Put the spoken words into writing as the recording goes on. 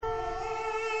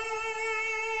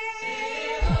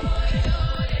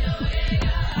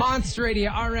Monster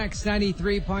Radio RX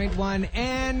 93.1,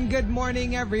 and good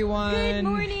morning, everyone. Good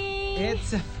morning.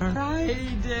 It's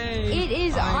Friday. It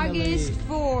is Finally. August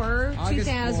 4,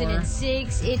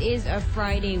 2006. It is a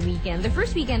Friday weekend, the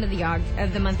first weekend of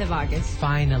the month of August.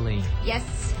 Finally. Yes.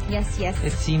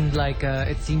 It seemed like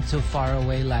it seemed so far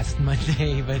away last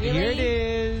Monday, but Really? here it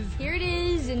is. Here it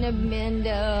is, and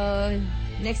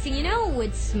next thing you know,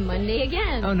 it's Monday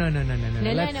again. Oh no! No,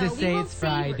 Let's just we say will it's savor-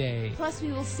 Friday. Plus,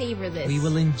 we will savor this. We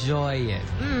will enjoy it.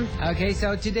 Okay,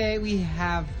 so today we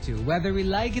have to, whether we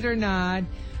like it or not,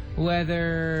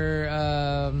 whether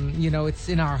it's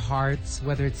in our hearts,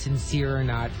 whether it's sincere or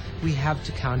not, we have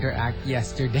to counteract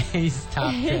yesterday's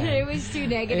top 10. It was too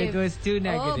negative. It was too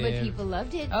negative. Oh, but people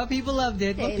loved it. Oh, people loved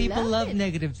it. Well, They people loved love it.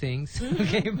 negative things.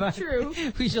 Okay, but True.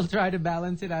 we shall try to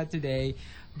balance it out today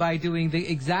by doing the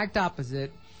exact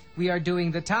opposite. We are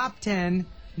doing the top 10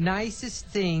 nicest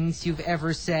things you've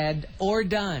ever said or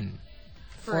done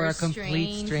for a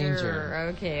complete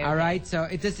stranger. Okay. All right, so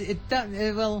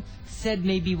said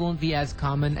maybe won't be as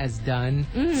common as done.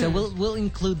 So we'll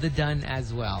include the done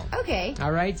as well. Okay.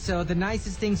 All right, so the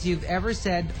nicest things you've ever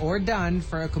said or done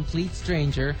for a complete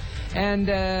stranger. And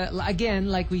again,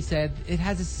 like we said, it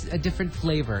has a different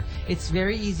flavor. It's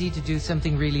very easy to do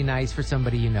something really nice for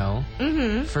somebody you know,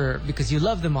 because you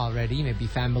love them already, maybe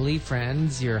family,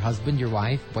 friends, your husband, your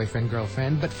wife, boyfriend,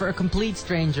 girlfriend. But for a complete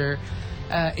stranger,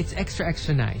 it's extra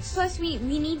nice. Plus, we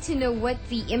need to know what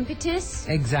the impetus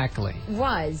Exactly.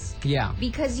 was. Yeah.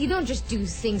 Because you don't just do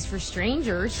things for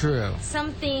strangers. True.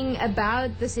 Something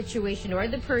about the situation or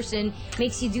the person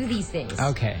makes you do these things.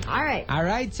 Okay. All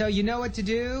right. So you know what to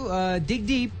do. Dig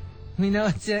deep. We know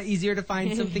it's easier to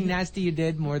find something nasty you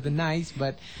did more than nice,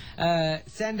 but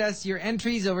send us your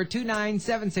entries over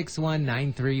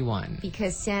 29761-931.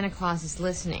 Because Santa Claus is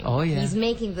listening. Oh, yeah. He's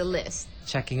making the list.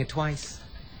 Checking it twice.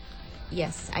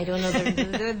 Yes, I don't know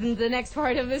the next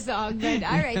part of the song, but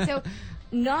all right. So,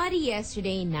 naughty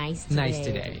yesterday, nice today. Nice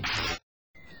today.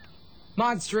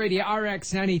 Monster Radio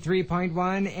RX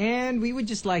 93.1, and we would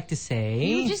just like to say...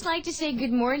 We would just like to say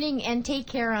good morning and take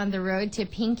care on the road to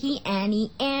Pinky, Annie,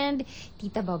 and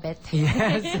Tita Bobette.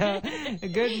 Yes,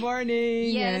 good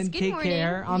morning, Yes, and good take morning.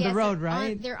 care on the road,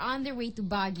 right? They're on their way to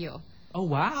Baguio. Oh,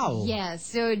 wow. Yes,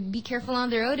 so be careful on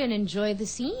the road and enjoy the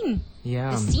scene.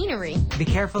 Yeah. The scenery. Be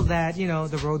careful that,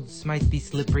 the roads might be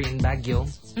slippery in Baguio.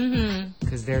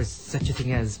 Because there's such a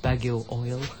thing as Baguio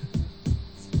oil.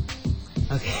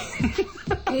 Okay.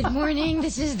 Good morning,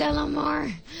 this is Delamar.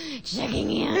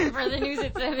 Checking in for the news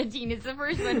at 17. It's the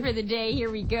first one for the day. Here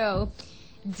we go.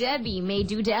 Debbie may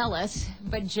do Dallas,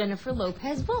 but Jennifer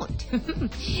Lopez won't.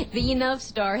 The Enough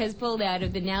star has pulled out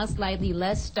of the now slightly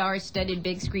less star-studded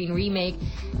big screen remake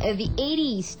of the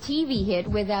 80s TV hit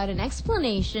without an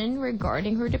explanation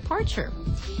regarding her departure.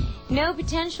 No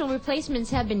potential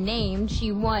replacements have been named.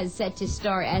 She was set to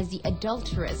star as the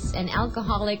adulteress and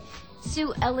alcoholic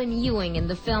Sue Ellen Ewing in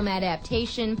the film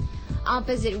adaptation,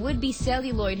 opposite would-be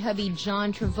celluloid hubby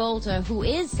John Travolta, who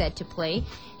is set to play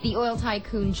the oil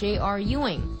tycoon J.R.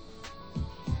 Ewing.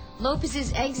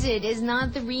 Lopez's exit is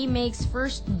not the remake's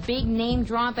first big-name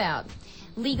dropout.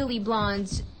 Legally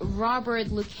Blonde's Robert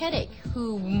Luketic,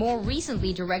 who more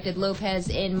recently directed Lopez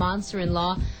in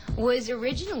Monster-in-Law, was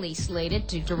originally slated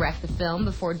to direct the film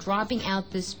before dropping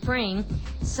out this spring,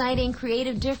 citing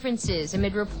creative differences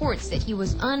amid reports that he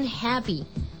was unhappy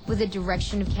with the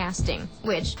direction of casting,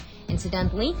 which,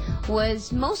 incidentally,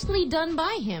 was mostly done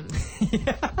by him.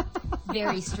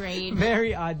 Very strange.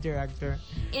 Very odd director.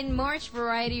 In March,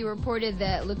 Variety reported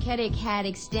that Luketic had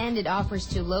extended offers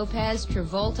to Lopez,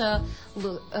 Travolta,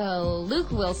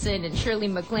 Luke Wilson, and Shirley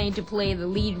MacLaine to play the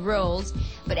lead roles.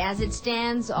 But as it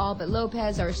stands, all but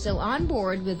Lopez are still on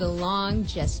board with the long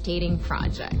gestating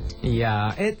project.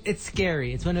 Yeah, it's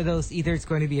scary. It's one of those, either it's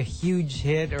going to be a huge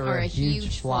hit or a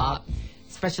huge flop.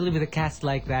 Especially with a cast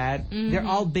like that. They're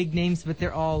all big names, but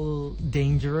they're all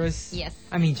dangerous. Yes.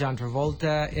 I mean, John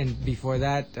Travolta, and before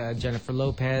that, Jennifer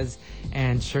Lopez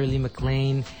and Shirley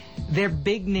MacLaine. They're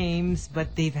big names,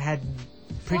 but they've had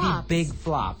pretty big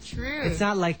flops. True. It's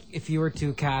not like if you were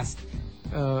to cast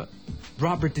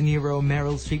Robert De Niro,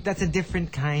 Meryl Streep. That's a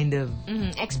different kind of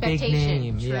big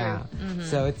name. True. Yeah.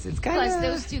 So it's kind of... Plus,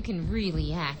 those two can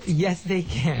really act. Yes, they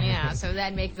can. Yeah, so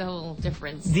that makes a whole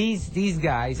difference. These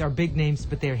guys are big names,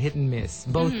 but they're hit and miss,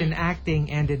 both in acting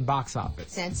and in box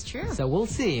office. That's true. So we'll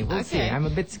see. We'll see. I'm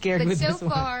a bit scared but with so this one.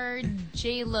 far,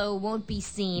 J-Lo won't be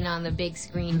seen on the big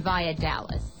screen via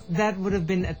Dallas. That would have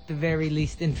been at the very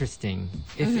least interesting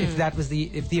if that was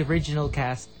if the original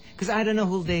cast. Because I don't know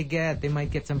who they get. They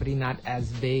might get somebody not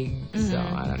as big. So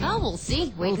I don't know. Oh, we'll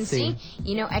see. Wait and see.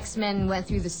 You know, X-Men went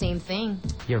through the same thing.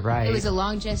 You're right. It was a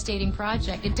long gestating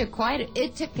project. It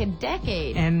took a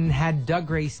decade. And had Doug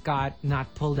Ray Scott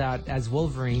not pulled out as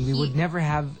Wolverine, we would never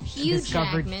have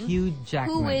discovered Hugh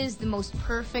Jackman. Who is the most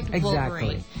perfect Exactly.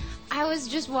 Wolverine. I was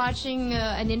just watching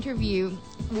an interview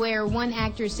where one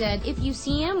actor said, if you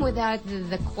see him without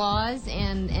the claws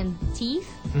and teeth,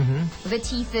 the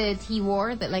teeth that he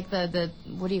wore, that like the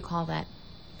what do you call that?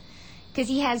 Because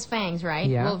he has fangs, right?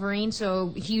 Yeah. Wolverine. So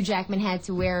Hugh Jackman had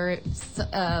to wear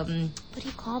what do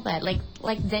you call that? Like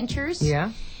dentures.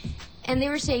 Yeah. And they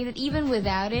were saying that even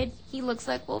without it, he looks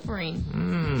like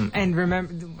Wolverine. And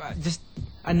remember, just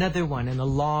another one in a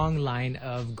long line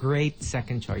of great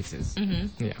second choices.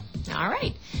 Yeah. All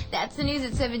right. That's the news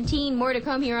at 17. More to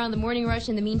come here on The Morning Rush.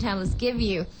 In the meantime, let's give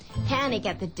you Panic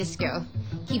at the Disco.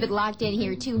 Keep it locked in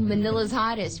here to Manila's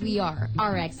hottest. We are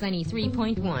RX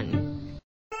 93.1.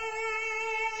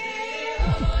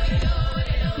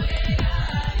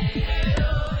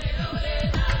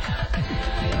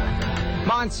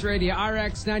 Monster Radio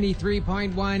RX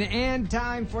 93.1, and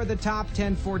time for the top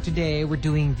 10 for today. We're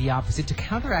doing the opposite to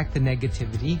counteract the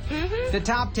negativity. The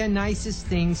top 10 nicest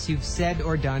things you've said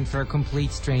or done for a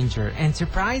complete stranger. And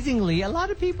surprisingly, a lot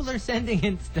of people are sending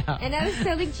in stuff. And I was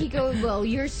telling Chico, well,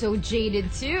 you're so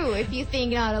jaded too if you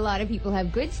think not a lot of people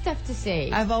have good stuff to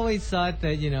say. I've always thought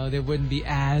that, there wouldn't be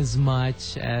as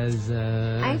much as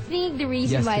I think the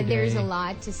reason why yesterday. there's a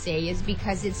lot to say is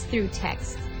because it's through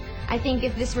text. I think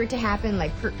if this were to happen,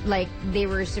 like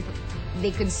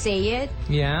they could say it.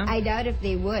 Yeah. I doubt if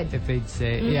they would. If they'd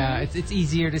say, yeah, it's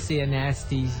easier to say a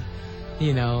nasty,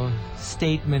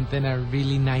 statement than a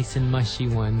really nice and mushy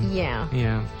one. Yeah.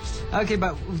 Yeah. Okay,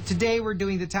 but today we're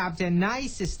doing the top 10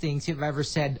 nicest things you've ever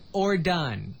said or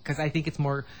done. Because I think it's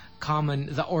more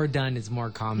common. The or done is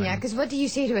more common. Yeah, because what do you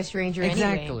say to a stranger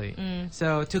Exactly. anyway?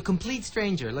 So, to a complete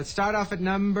stranger, let's start off at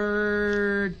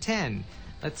number 10.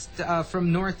 Let's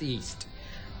from Northeast.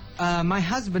 My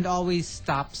husband always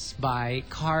stops by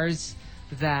cars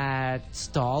that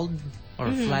stalled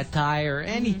or flat tire or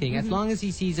anything. As long as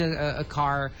he sees a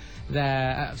car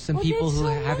that some people who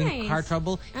are having car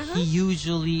trouble, he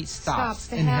usually stops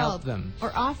to and help them.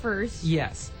 Or offers.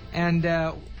 Yes. And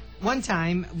one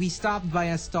time we stopped by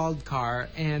a stalled car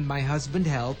and my husband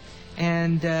helped,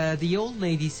 and the old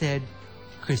lady said,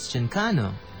 "Christian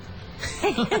Kano."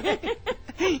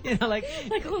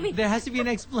 Only there has to be an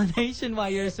explanation why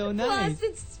you're so nice. Plus,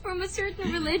 it's from a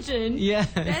certain religion. Yeah.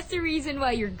 That's the reason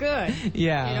why you're good.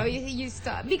 Yeah. You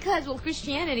stop. Because,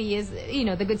 Christianity is,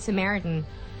 the Good Samaritan.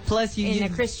 Plus, a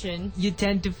Christian. You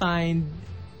tend to find,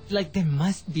 there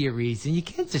must be a reason. You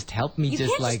can't just help me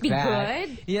just like You can't that. just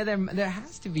be good. Yeah, there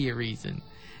has to be a reason.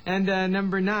 And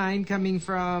number 9, coming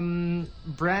from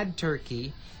Brad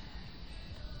Turkey.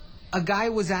 A guy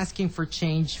was asking for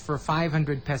change for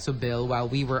 500 peso bill while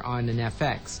we were on an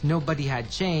FX. Nobody had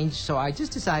change, so I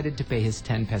just decided to pay his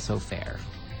 10 peso fare.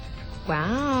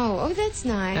 Wow. Oh, that's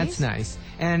nice. That's nice.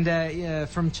 And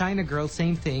from China Girl,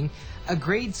 same thing. A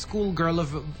grade school girl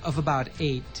of about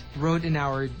 8 rode in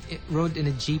a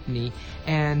jeepney,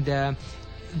 and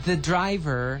the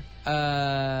driver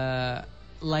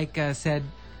said,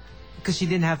 because she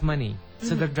didn't have money,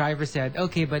 so the driver said,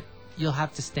 "Okay, but you'll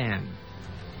have to stand."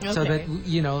 Okay. So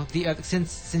that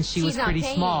since she was pretty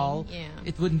small,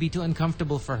 it wouldn't be too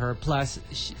uncomfortable for her. Plus,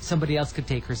 somebody else could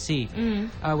take her seat.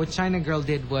 What China Girl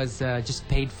did was just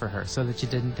paid for her so that she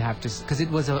didn't have to, because it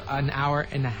was an hour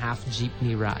and a half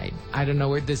jeepney ride. I don't know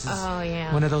where this is. Oh,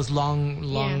 yeah. One of those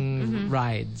long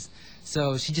rides.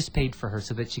 So she just paid for her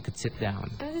so that she could sit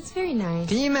down. Oh, that's very nice.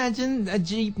 Can you imagine a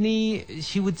jeepney?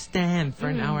 She would stand for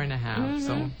an hour and a half.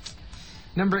 So,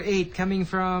 number 8, coming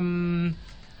from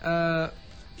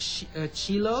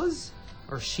Chilo's.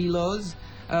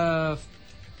 I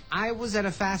was at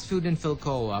a fast food in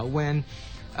Philcoa when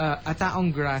a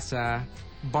taong grasa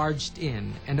barged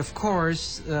in, and of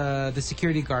course the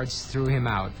security guards threw him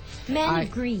out. Man of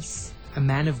Greece. A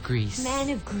man of Greece. Man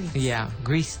of Greece. Yeah,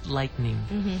 Grease lightning.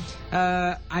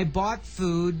 I bought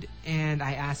food and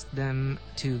I asked them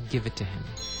to give it to him.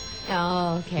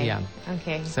 Oh, okay. Yeah.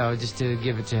 Okay. So just to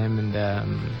give it to him and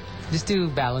just to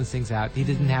balance things out. He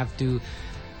didn't have to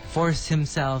force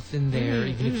himself in there,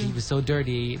 even if he was so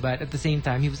dirty. But at the same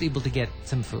time, he was able to get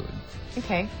some food.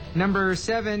 Okay. Number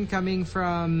 7, coming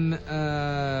from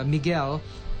Miguel.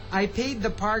 I paid the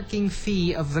parking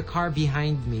fee of the car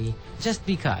behind me just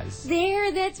because.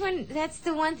 That's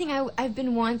the one thing I've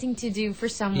been wanting to do for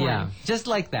someone. Yeah, just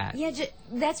like that. Yeah,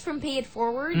 that's from Pay It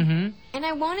Forward. Mm-hmm. And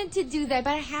I wanted to do that,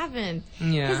 but I haven't.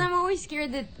 Yeah. Because I'm always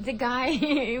scared that the guy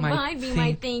behind me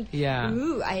might think, yeah.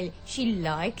 ooh, she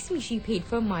likes me. She paid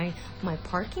for my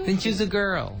parking Then fee. choose a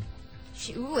girl.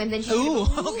 And then she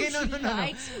Okay, she no.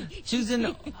 likes me. Choose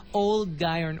an old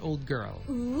guy or an old girl.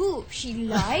 Ooh, she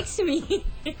likes me.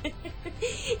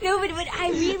 No, but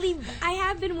I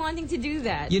have been wanting to do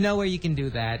that. You know where you can do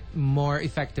that more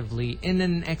effectively? In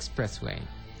an expressway.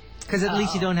 Because at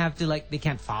least you don't have to, they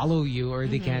can't follow you or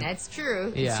they can't... That's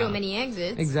true. Yeah. So many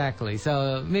exits. Exactly.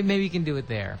 So maybe you can do it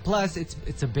there. Plus,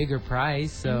 it's a bigger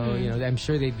price, so, I'm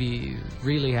sure they'd be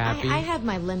really happy. I have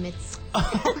my limits.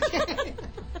 Okay.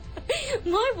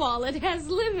 My wallet has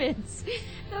limits.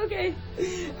 Okay.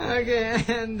 Okay,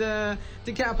 and to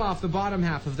cap off the bottom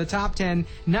half of the top 10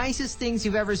 nicest things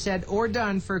you've ever said or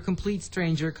done for a complete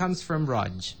stranger comes from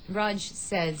Raj. Raj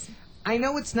says, I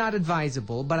know it's not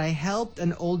advisable, but I helped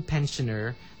an old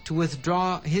pensioner to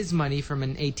withdraw his money from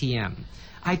an ATM.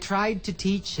 I tried to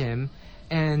teach him,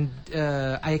 and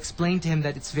I explained to him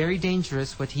that it's very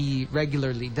dangerous what he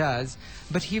regularly does,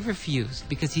 but he refused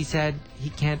because he said he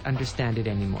can't understand it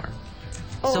anymore.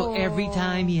 So every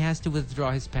time he has to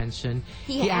withdraw his pension,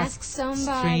 he asks somebody.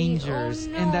 strangers, Oh,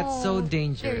 no. and that's so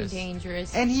dangerous. Very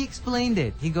dangerous. And he explained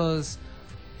it. He goes,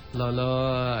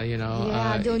 Lolo,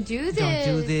 don't do this. Don't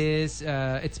do this.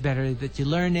 It's better that you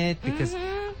learn it because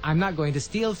I'm not going to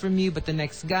steal from you, but the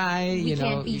next guy, we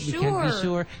can't be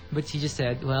sure. But she just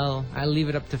said, well, I'll leave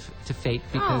it up to fate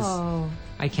because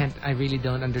I really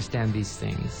don't understand these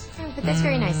things. Oh, but that's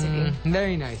very nice of you.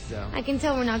 Very nice, though. I can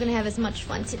tell we're not going to have as much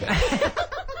fun today.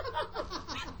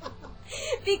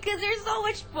 Because there's so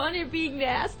much fun in being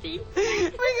nasty.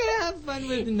 We're gonna have fun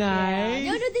with nice.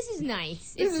 Yeah. No, this is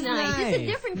nice. It's nice. It's a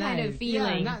different kind of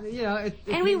feeling. Yeah,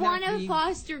 and we want to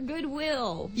foster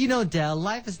goodwill. Del,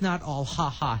 life is not all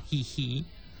ha hee hee.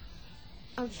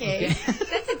 Okay. That's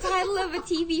the title of a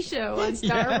TV show on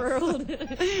Star World.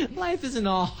 Life isn't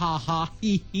all ha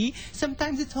hee hee.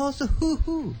 Sometimes it's also hoo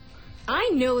hoo.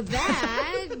 I know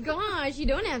that. Gosh, you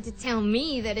don't have to tell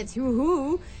me that it's hoo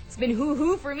hoo. It's been hoo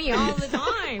hoo for me all the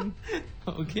time.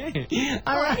 Okay.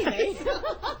 All right. Anyway.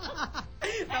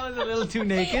 That was a little too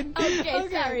naked. Okay,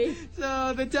 sorry.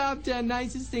 So the top 10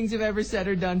 nicest things you've ever said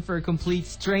or done for a complete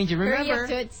stranger. Remember, hurry up,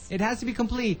 Toots. It has to be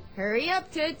complete. Hurry up,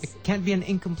 Toots. It can't be an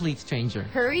incomplete stranger.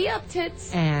 Hurry up,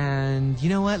 Toots. And you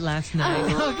know what? Last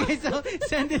night. Okay, so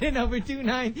send it in over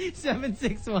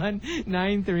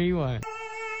 29761-931.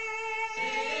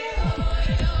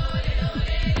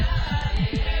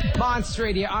 Monster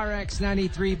Radio RX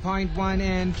 93.1,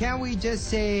 and can we just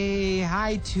say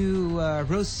hi to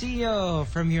Rocio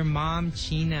from your mom,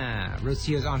 China.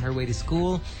 Rocio's on her way to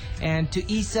school. And to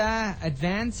Isa,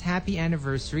 advance happy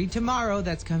anniversary tomorrow.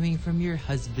 That's coming from your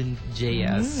husband,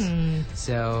 JS.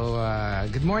 So,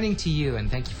 good morning to you, and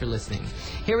thank you for listening.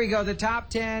 Here we go, the top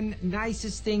 10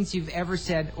 nicest things you've ever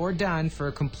said or done for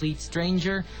a complete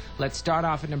stranger. Let's start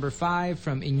off at number 5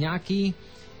 from Iñaki.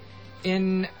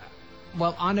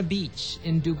 On a beach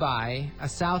in Dubai, a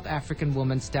South African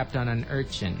woman stepped on an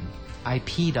urchin. I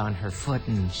peed on her foot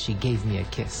and she gave me a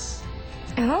kiss.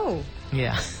 Oh.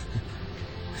 Yeah.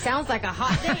 Sounds like a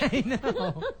hot day. I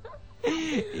know.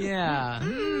 Yeah.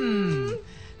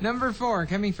 Number 4,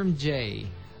 coming from Jay.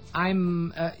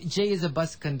 Jay is a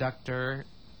bus conductor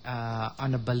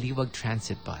on a Baliwag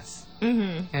transit bus.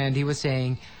 And he was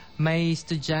saying, may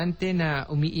estudyante na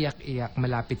umiiyak-iyak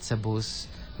malapit sa bus.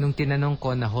 Nung tinanong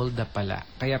ko na hold up pala,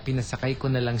 kaya pinasakay ko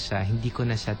na lang siya, hindi ko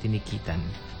na siya tinikitan.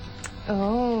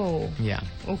 Oh. Yeah.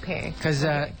 Okay. Because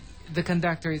the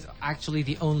conductor is actually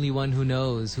the only one who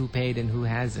knows who paid and who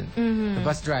hasn't. The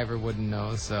bus driver wouldn't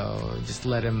know, so just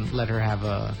let her have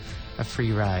a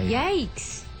free ride.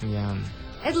 Yikes. Yeah.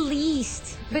 At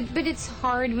least. But it's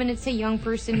hard when it's a young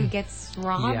person who gets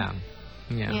robbed.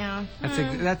 Yeah.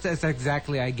 That's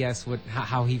exactly, I guess,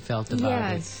 how he felt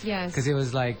about it. Yes. Because it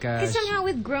was like... Because somehow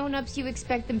with grown-ups, you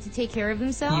expect them to take care of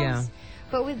themselves. Yeah.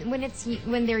 But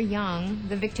when they're young,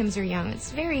 the victims are young,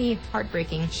 it's very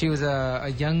heartbreaking. She was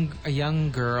a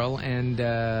young girl,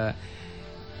 and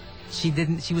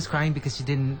she was crying because she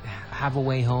didn't have a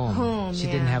way home. She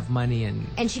didn't have money,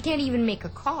 and she can't even make a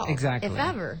call. Exactly. If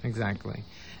ever. Exactly.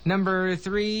 Number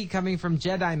 3, coming from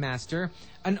Jedi Master.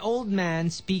 An old man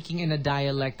speaking in a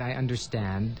dialect I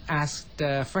understand asked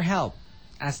for help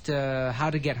as to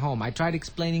how to get home. I tried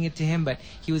explaining it to him, but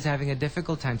he was having a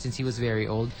difficult time since he was very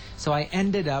old. So I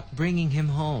ended up bringing him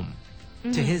home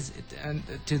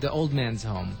to the old man's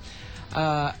home.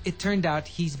 It turned out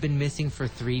he's been missing for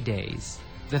 3 days.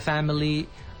 The family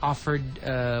offered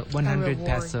 100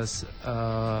 pesos,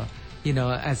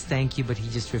 as thank you, but he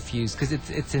just refused because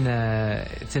it's in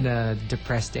a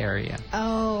depressed area.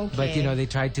 Oh, okay. But they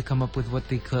tried to come up with what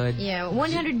they could. Yeah,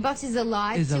 $100 is a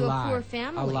lot to a poor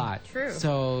family. A lot. True.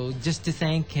 So just to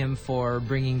thank him for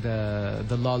bringing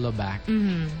the lolo back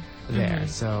there.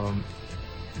 So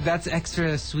that's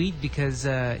extra sweet because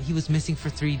he was missing for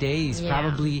 3 days. Yeah.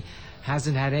 Probably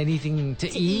hasn't had anything to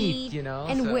eat,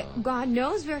 And God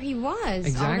knows where he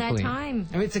was all that time.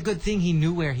 I mean, it's a good thing he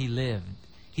knew where he lived.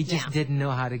 He just didn't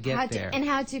know how to get there. And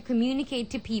how to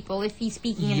communicate to people if he's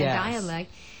speaking in a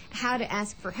dialect, how to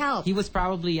ask for help. He was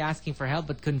probably asking for help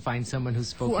but couldn't find someone who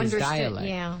spoke his dialect.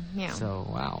 Yeah. So,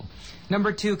 wow.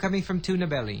 Number 2, coming from Tuna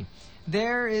Belly.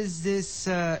 There is this,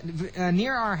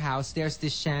 near our house, there's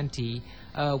this shanty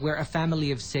where a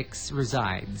family of 6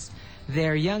 resides.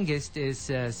 Their youngest is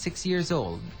 6 years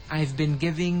old. I've been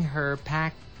giving her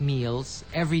packed meals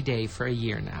every day for a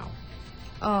year now.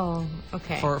 Oh,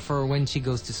 okay. For when she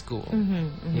goes to school.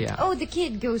 Yeah. Oh, the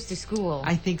kid goes to school.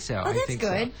 I think so. Oh, that's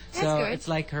good. So. That's good. It's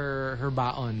like her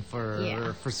baon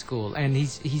for school, and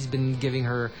he's been giving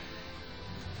her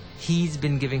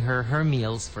her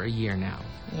meals for a year now.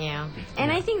 Yeah.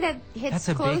 And I think that hits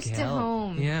close to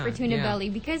home for Tuna Belly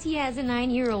because he has a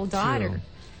 9-year-old daughter. True.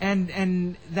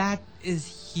 And that is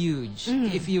huge.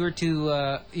 If you were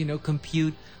to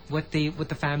compute what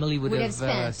the family would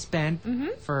have spent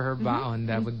for her baon,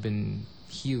 that would have been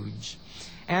huge.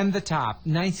 And the top,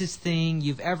 nicest thing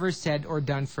you've ever said or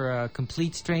done for a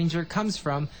complete stranger comes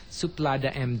from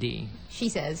Suplada MD. She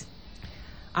says,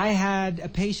 I had a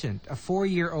patient, a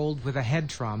 4-year-old with a head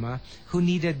trauma, who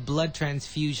needed blood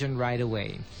transfusion right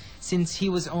away. Since he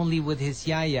was only with his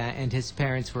yaya and his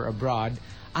parents were abroad,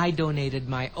 I donated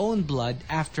my own blood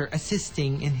after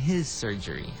assisting in his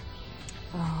surgery.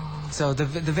 Oh. So the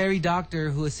very doctor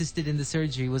who assisted in the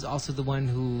surgery was also the one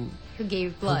who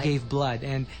gave blood.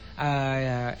 And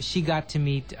she got to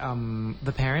meet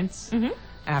the parents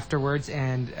afterwards,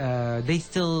 and they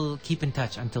still keep in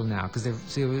touch until now because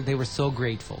they were so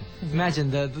grateful.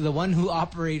 Imagine the one who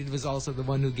operated was also the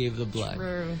one who gave the blood.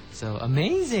 True. So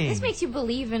amazing. This makes you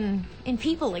believe in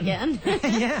people again.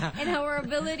 Yeah. And our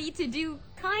ability to do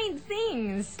kind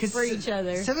things for each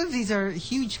other. Some of these are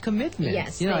huge commitments.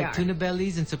 Yes, they like are. Tuna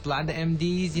Bellies and Suplada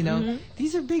MDs,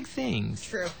 these are big things.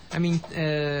 True. I mean,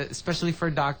 especially for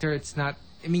a doctor, it's not,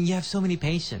 you have so many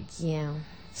patients. Yeah.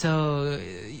 So,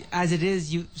 as it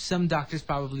is, some doctors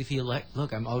probably feel like,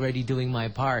 look, I'm already doing my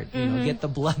part. Get the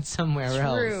blood somewhere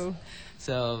else. True.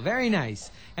 So, very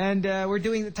nice. And we're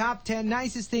doing the top 10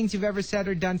 nicest things you've ever said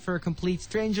or done for a complete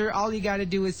stranger. All you got to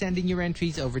do is send in your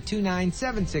entries over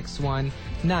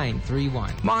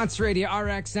 29761-931. Monster Radio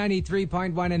RX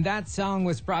 93.1. And that song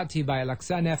was brought to you by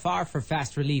Laksan FR for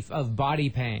fast relief of body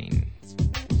pain.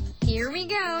 Here we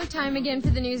go. Time again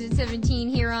for the news at 17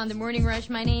 here on The Morning Rush.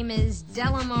 My name is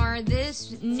Delamar.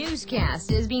 This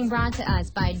newscast is being brought to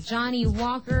us by Johnny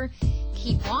Walker.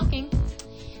 Keep walking.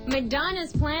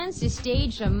 Madonna's plans to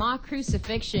stage a mock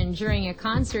crucifixion during a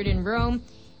concert in Rome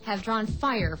have drawn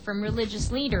fire from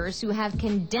religious leaders who have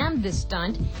condemned the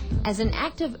stunt as an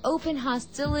act of open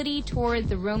hostility toward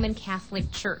the Roman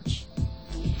Catholic Church.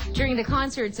 During the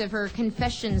concerts of her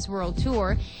Confessions World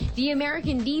Tour, the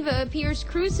American diva appears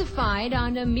crucified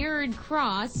on a mirrored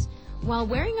cross while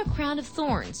wearing a crown of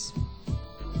thorns.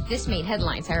 This made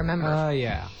headlines, I remember. Oh,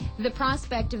 yeah. The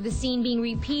prospect of the scene being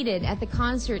repeated at the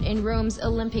concert in Rome's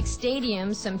Olympic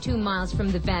Stadium, some 2 miles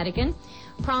from the Vatican,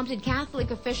 prompted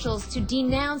Catholic officials to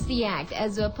denounce the act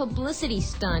as a publicity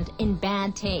stunt in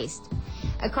bad taste.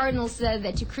 A cardinal said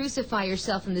that to crucify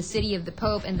yourself in the city of the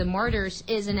Pope and the martyrs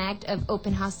is an act of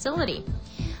open hostility.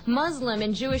 Muslim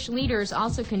and Jewish leaders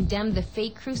also condemned the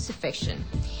fake crucifixion.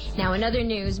 Now, in other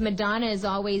news, Madonna is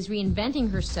always reinventing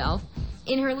herself.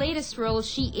 In her latest role,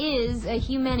 she is a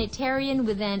humanitarian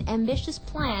with an ambitious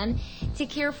plan to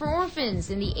care for orphans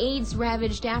in the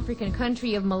AIDS-ravaged African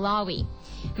country of Malawi.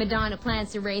 Madonna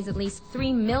plans to raise at least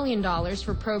 $3 million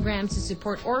for programs to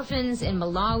support orphans in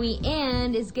Malawi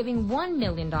and is giving $1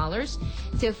 million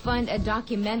to fund a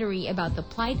documentary about the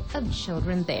plight of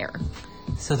children there.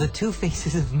 So the two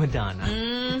faces of Madonna.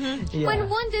 Yeah. When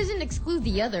one doesn't exclude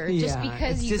the other, just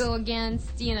because you go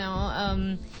against,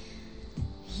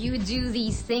 you do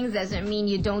these things doesn't mean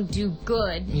you don't do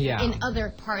good in other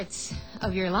parts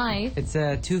of your life. It's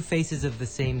two faces of the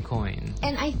same coin.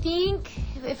 And I think,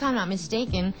 if I'm not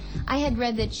mistaken, I had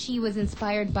read that she was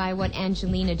inspired by what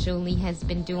Angelina Jolie has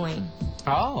been doing.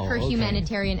 Oh, her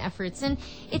humanitarian efforts. And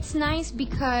it's nice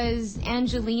because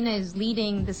Angelina is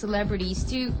leading the celebrities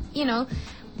to,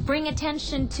 bring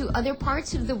attention to other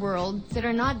parts of the world that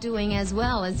are not doing as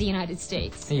well as the United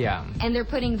States. Yeah. And they're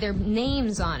putting their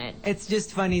names on it. It's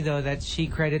just funny, though, that she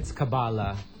credits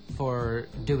Kabbalah for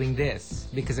doing this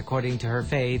because according to her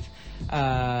faith,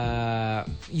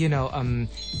 you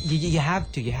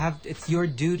have to, it's your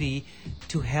duty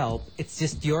to help. It's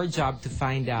just your job to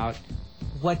find out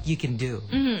what you can do.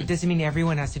 It doesn't mean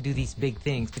everyone has to do these big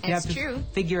things, but you have to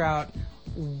figure out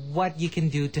what you can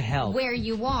do to help. Where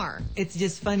you are. It's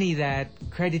just funny that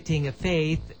crediting a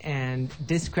faith and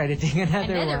discrediting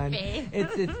another one. Faith.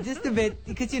 It's just a bit,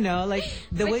 because like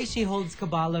the way she holds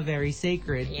Kabbalah very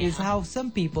sacred is how some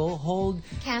people hold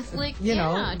Catholic,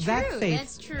 that faith.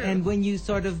 That's true. And when you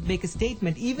sort of make a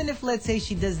statement, even if let's say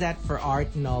she does that for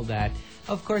art and all that,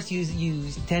 of course you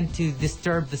tend to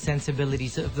disturb the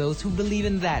sensibilities of those who believe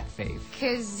in that faith.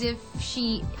 Because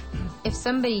if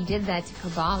somebody did that to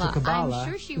Kabbalah, I'm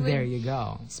sure she would. There you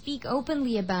go. Speak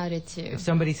openly about it too. If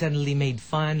somebody suddenly made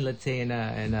fun, let's say in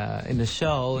a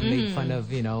show, and made fun of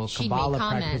Kabbalah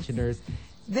practitioners,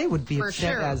 they would be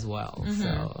upset as well.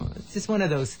 So it's just one of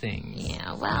those things.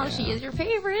 Yeah, well, she is your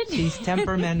favorite. She's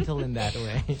temperamental in that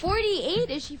way. 48?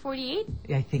 Is she 48?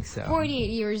 I think so. 48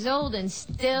 years old and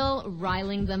still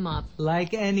riling them up.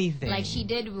 Like anything. Like she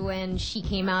did when she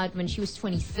came out when she was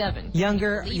 27.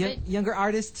 Younger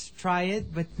artists try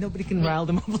it, but nobody can rile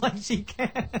them up like she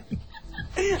can.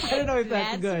 I don't know if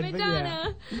that's good,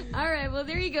 Madonna. But yeah. All right, well,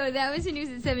 there you go. That was the news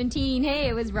at 17. Hey,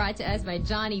 it was brought to us by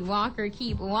Johnny Walker.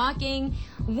 Keep walking.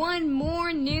 One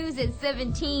more news at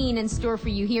 17 in store for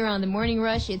you here on The Morning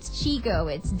Rush. It's Chico,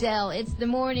 it's Del, it's The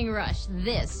Morning Rush.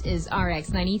 This is RX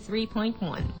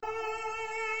 93.1.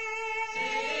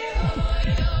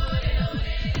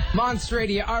 Monster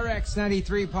Radio RX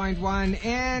 93.1,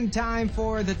 and time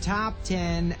for the top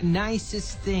 10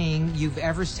 nicest thing you've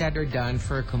ever said or done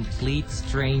for a complete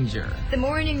stranger. The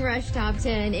Morning Rush Top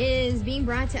 10 is being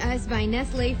brought to us by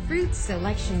Nestle Fruit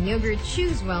Selection Yogurt.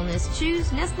 Choose wellness.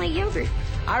 Choose Nestle Yogurt.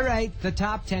 All right, the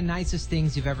top 10 nicest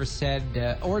things you've ever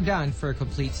said or done for a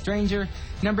complete stranger.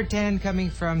 Number 10 coming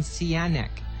from Sianek.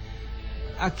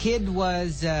 A kid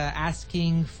was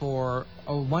asking for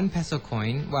a 1 peso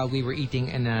coin while we were eating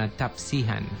in a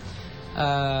tapsihan.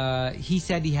 He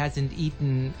said he hasn't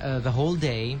eaten the whole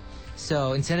day,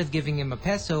 so instead of giving him a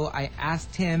peso, I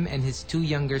asked him and his 2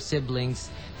 younger siblings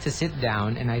to sit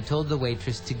down, and I told the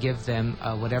waitress to give them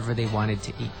whatever they wanted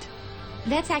to eat.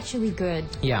 That's actually good.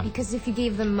 Yeah. Because if you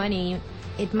gave them money,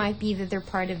 it might be that they're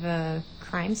part of a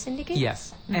crime syndicate.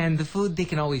 Yes, and the food, they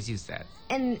can always use that.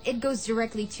 And it goes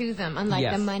directly to them.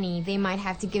 Unlike the money, they might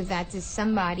have to give that to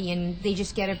somebody, and they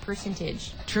just get a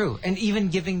percentage. True, and even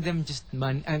giving them just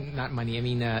money, not money, I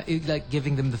mean, like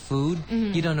giving them the food,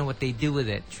 you don't know what they do with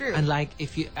it. True. Unlike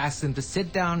if you ask them to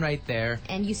sit down right there,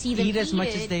 and you see them eat as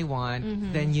much as they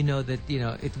want, then you know that,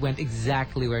 it went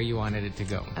exactly where you wanted it to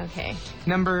go. Okay.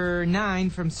 Number 9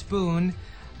 from Spoon.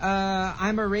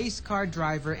 I'm a race car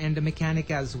driver and a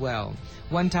mechanic as well.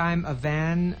 One time,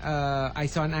 I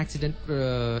saw an accident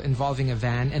involving a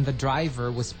van, and the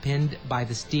driver was pinned by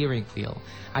the steering wheel.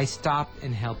 I stopped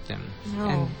and helped him. Oh.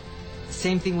 And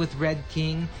same thing with Red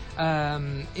King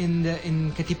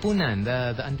in Katipunan,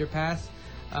 the underpass.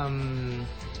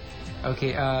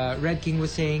 Red King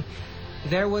was saying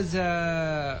there was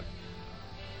a.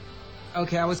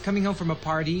 Okay, I was coming home from a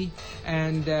party,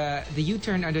 and the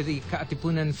U-turn under the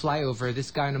Katipunan flyover,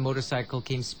 this guy on a motorcycle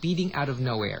came speeding out of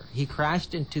nowhere. He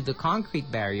crashed into the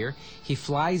concrete barrier. He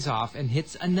flies off and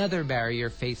hits another barrier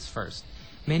face first.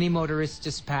 Many motorists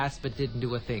just passed but didn't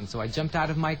do a thing. So I jumped out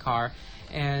of my car,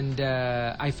 and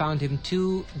I found him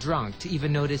too drunk to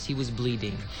even notice he was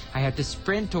bleeding. I had to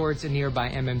sprint towards a nearby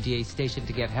MMDA station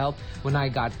to get help. When I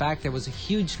got back, there was a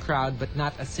huge crowd, but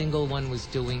not a single one was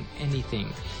doing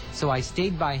anything. So I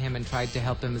stayed by him and tried to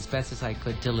help him as best as I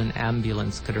could till an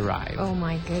ambulance could arrive. Oh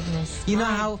my goodness. You know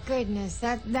how... Goodness,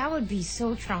 that would be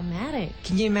so traumatic.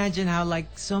 Can you imagine how,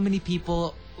 so many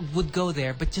people would go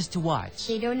there, but just to watch?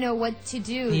 They don't know what to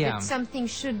do. Yeah. That something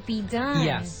should be done.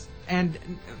 Yes. And,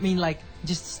 I mean,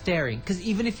 just staring. Because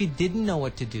even if you didn't know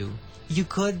what to do, you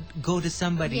could go to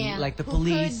somebody, like the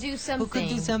police, who could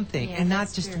do something, and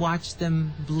not just watch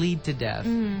them bleed to death.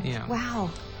 Yeah. Wow.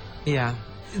 Yeah.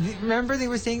 Remember, they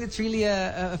were saying it's really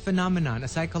a phenomenon, a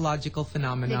psychological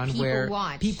phenomenon that people where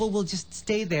watch. people will just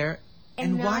stay there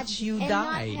and watch you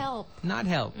die. Not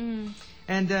help.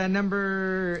 And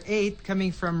number 8,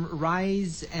 coming from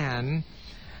Rise Ann.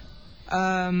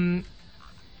 On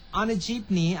a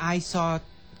jeepney,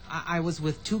 I was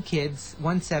with 2 kids,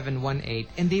 17, 18,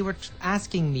 and they were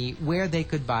asking me where they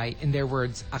could buy, in their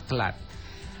words, aklat.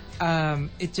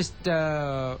 It just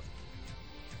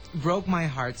broke my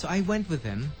heart, so I went with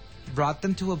them. brought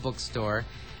them to a bookstore,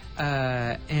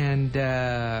 and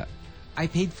I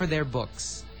paid for their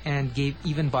books and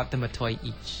even bought them a toy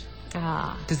each.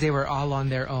 Because they were all on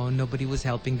their own. Nobody was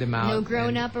helping them out. No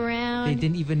grown-up around? They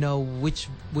didn't even know which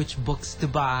books to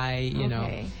buy, you know.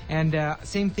 And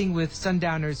same thing with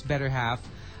Sundowner's Better Half.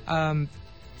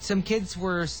 Some kids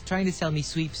were trying to sell me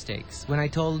sweepstakes. When I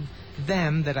told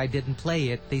them that I didn't play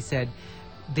it, they said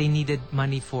they needed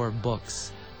money for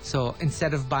books. So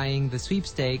instead of buying the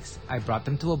sweepstakes, I brought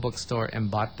them to a bookstore and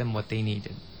bought them what they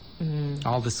needed.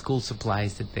 All the school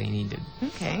supplies that they needed.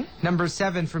 Okay. Number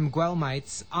 7 from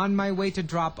Guelmites. On my way to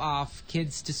drop off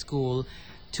kids to school,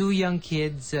 2 young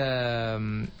kids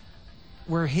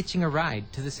were hitching a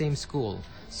ride to the same school.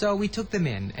 So we took them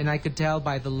in, and I could tell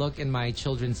by the look in my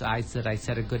children's eyes that I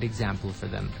set a good example for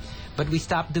them. But we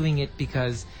stopped doing it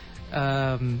because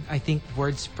I think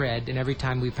word spread, and every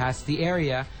time we passed the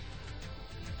area,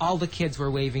 all the kids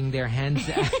were waving their hands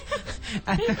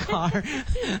at the car,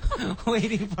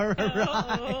 waiting for a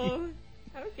ride.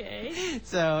 Okay.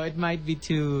 So it might be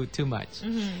too much.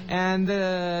 And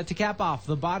to cap off,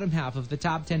 the bottom half of the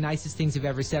top 10 nicest things you've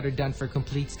ever said or done for a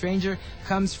complete stranger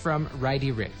comes from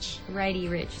Righty Rich. Righty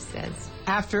Rich says,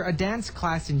 after a dance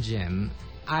class in gym,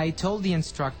 I told the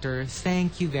instructor,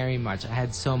 "Thank you very much. I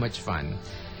had so much fun."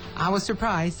 I was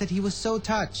surprised that he was so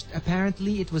touched.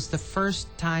 Apparently, it was the first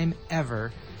time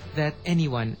ever that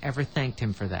anyone ever thanked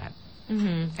him for that.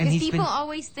 Because people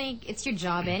always think it's your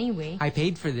job anyway. I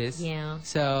paid for this. Yeah.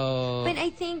 So... But I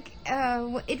think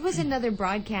it was another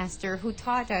broadcaster who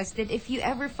taught us that if you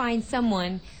ever find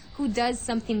someone who does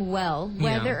something well,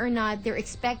 whether or not they're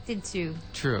expected to...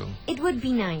 True. It would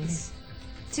be nice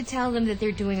to tell them that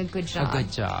they're doing a good job. A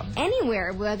good job.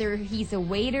 Anywhere, whether he's a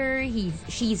waiter,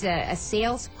 she's a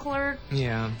sales clerk,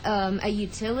 a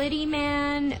utility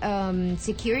man,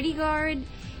 security guard...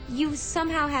 You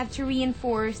somehow have to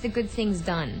reinforce the good things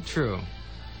done. True.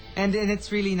 And it's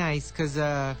really nice because,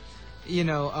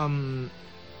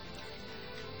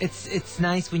 it's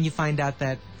nice when you find out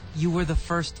that you were the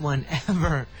first one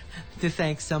ever to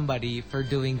thank somebody for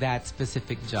doing that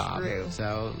specific job. True.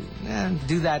 So,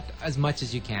 do that as much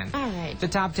as you can. All right. The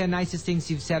top 10 nicest things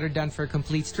you've said or done for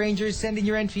complete strangers. Send in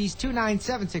your entries to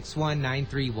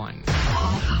 9761931.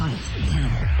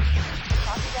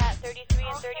 That 33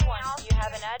 and 31. Do you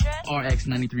have an address? RX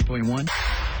 93.1.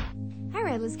 All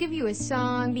right, let's give you a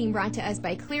song being brought to us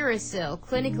by Clearasil,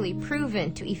 clinically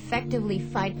proven to effectively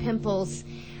fight pimples.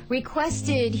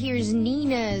 Requested, here's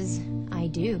Nina's I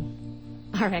Do.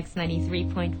 RX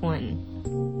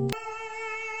 93.1.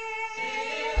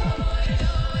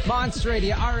 Monster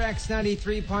Radio RX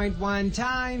 93.1.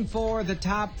 Time for the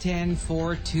top 10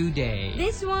 for today.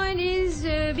 This one is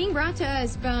being brought to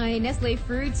us by Nestle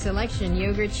Fruit Selection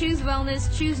Yogurt. Choose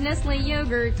wellness, choose Nestle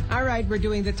Yogurt. All right, we're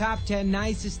doing the top 10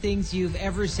 nicest things you've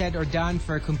ever said or done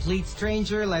for a complete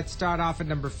stranger. Let's start off at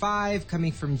number 5,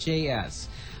 coming from JS.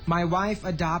 My wife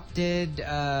adopted,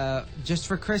 just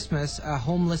for Christmas, a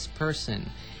homeless person.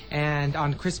 And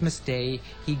on Christmas Day,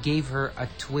 he gave her a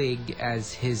twig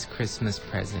as his Christmas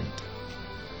present.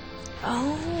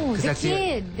 Oh, the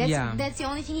kid. That's the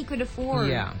only thing he could afford.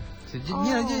 Yeah.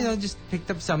 So, just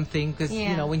picked up something because,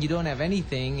 when you don't have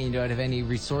anything and you don't have any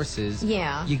resources,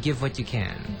 you give what you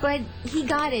can. But he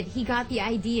got it. He got the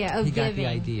idea of giving. He got the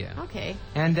idea. Okay.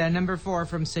 And number 4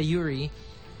 from Sayuri.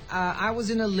 I was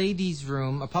in a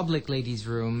public ladies'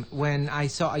 room, when I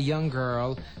saw a young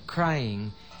girl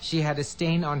crying. She had a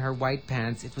stain on her white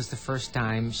pants. It was the first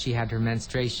time she had her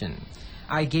menstruation.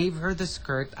 I gave her the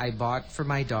skirt I bought for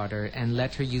my daughter and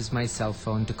let her use my cell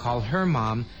phone to call her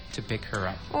mom to pick her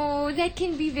up. Oh, that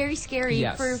can be very scary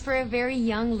for a very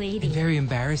young lady. And very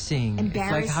embarrassing. It's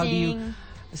like, how do you...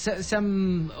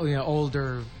 some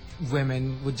older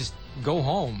women would just go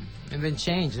home and then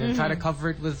change and then try to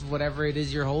cover it with whatever it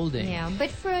is you're holding. Yeah,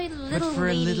 but for a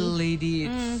little lady,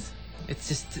 it's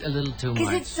just a little too much.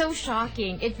 Because it's so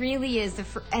shocking. It really is.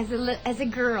 As a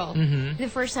girl, the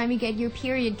first time you get your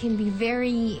period can be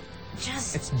very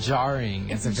It's jarring.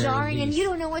 It's jarring, and you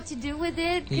don't know what to do with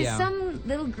it. Because some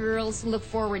little girls look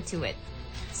forward to it.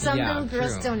 Some little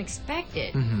girls don't expect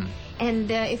it.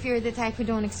 And if you're the type who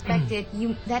don't expect it,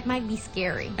 that might be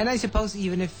scary. And I suppose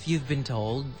even if you've been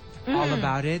told all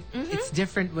about it, it's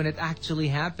different when it actually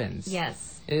happens.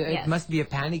 Yes. It must be a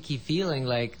panicky feeling,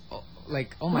 like,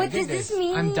 oh my goodness, does this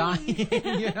mean? I'm dying.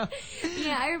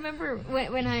 Yeah, I remember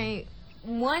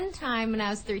one time when I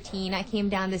was 13, I came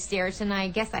down the stairs and I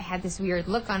guess I had this weird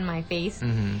look on my face,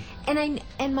 and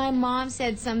my mom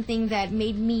said something that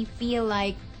made me feel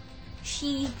like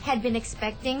she had been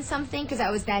expecting something because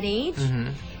I was that age,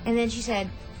 and then she said,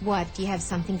 "What? Do you have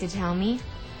something to tell me?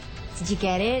 Did you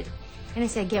get it?" And I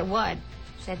said, get what?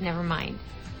 She said, never mind.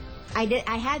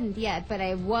 I hadn't yet, but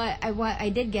I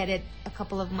did get it a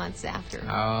couple of months after.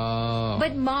 Oh.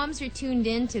 But moms are tuned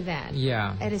into that.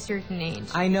 Yeah. At a certain age.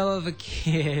 I know of a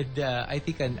kid, I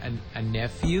think a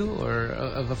nephew or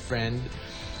of a friend.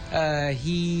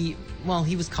 He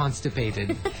was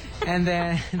constipated. And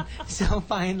then, so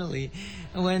finally,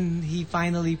 when he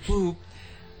finally pooped,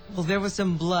 well, there was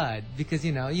some blood because,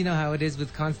 you know how it is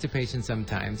with constipation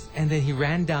sometimes. And then he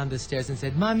ran down the stairs and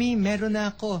said, Mommy, meron na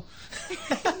ako.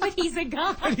 But he's a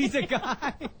guy. But he's a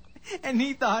guy. And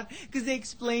he thought, because they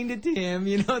explained it to him,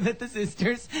 that the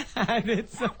sisters had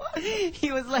it. So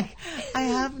he was like, I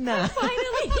have na.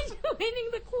 Finally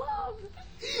joining the club.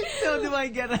 So do I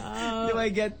get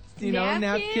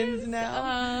napkins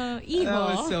now? Evil.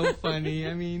 That was so funny.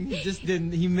 I mean,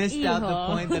 he missed out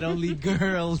the point that only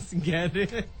girls get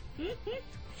it.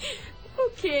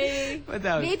 Okay. But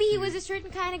that was maybe he was a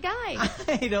certain kind of guy.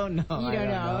 I don't know. You don't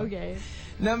know. Okay.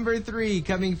 Number 3,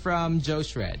 coming from Joe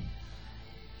Shred.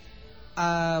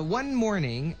 One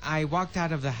morning, I walked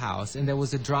out of the house and there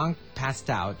was a drunk passed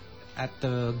out at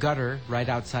the gutter right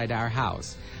outside our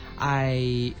house.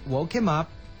 I woke him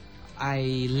up.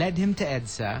 I led him to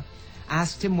EDSA,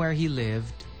 asked him where he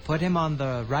lived, put him on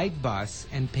the right bus,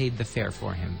 and paid the fare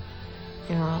for him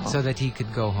so that he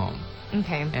could go home.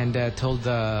 Okay. And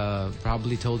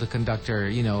probably told the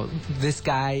conductor, this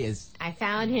guy is. I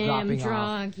found him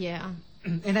drunk. Off. Yeah.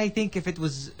 And I think if it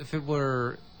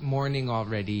were morning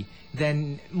already,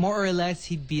 then more or less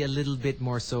he'd be a little bit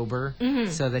more sober,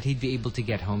 so that he'd be able to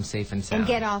get home safe and sound and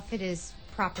get off at his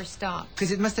proper stop.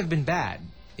 Because it must have been bad.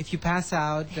 If you pass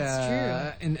out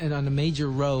and on a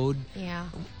major road,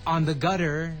 on the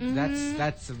gutter,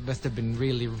 that's must have been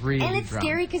really, really and it's drunk.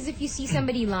 scary because if you see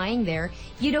somebody lying there,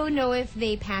 you don't know if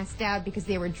they passed out because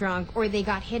they were drunk or they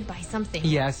got hit by something.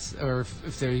 Yes, or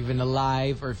if they're even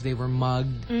alive or if they were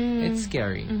mugged. It's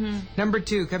scary. Number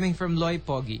 2, coming from Loy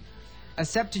Pogi. A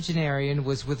septuagenarian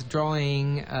was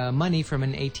withdrawing money from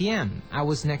an ATM. I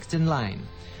was next in line.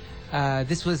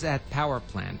 This was at power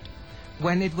plant.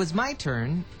 When it was my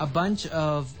turn, a bunch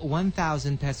of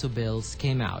 1,000 peso bills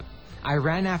came out. I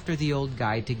ran after the old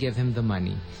guy to give him the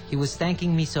money. He was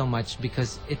thanking me so much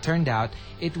because it turned out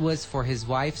it was for his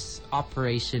wife's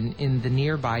operation in the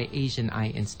nearby Asian Eye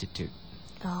Institute.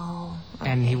 Oh. Okay.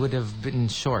 And he would have been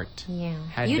short. Yeah.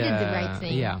 You did the right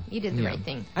thing. Yeah. You did the right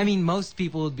thing. I mean, most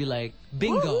people would be like,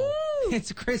 bingo. Woo-hoo!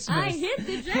 It's Christmas. I hit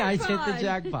the jackpot. Yeah, I hit the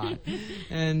jackpot.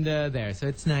 And there. So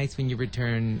it's nice when you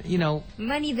return,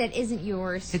 money that isn't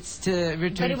yours. It's to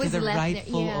return to the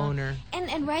rightful owner.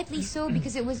 And rightly so,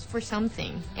 because it was for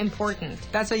something important.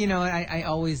 That's why, I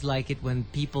always like it when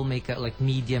people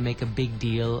media make a big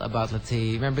deal about, let's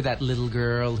say, remember that little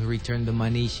girl who returned the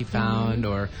money she found,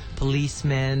 or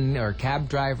policemen or cab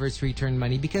drivers who returned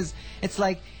money, because it's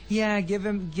like, yeah, give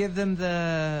them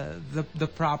the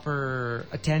proper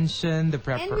attention, the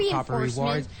proper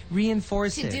rewards.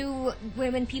 Reinforce it.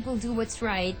 When people do what's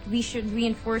right, we should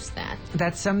reinforce that.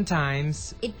 That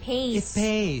sometimes it pays. It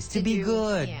pays to be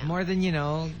good more than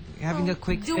having a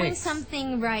quick doing fix.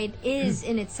 Something right is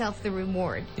in itself the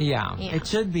reward. Yeah, it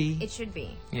should be. It should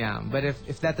be. Yeah, but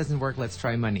if that doesn't work, let's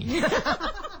try money.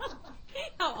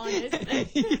 How honest.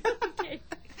 Okay.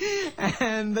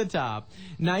 And the top.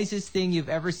 Nicest thing you've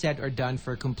ever said or done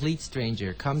for a complete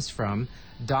stranger comes from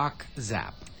Doc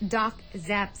Zap. Doc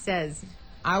Zap says,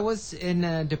 I was in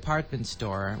a department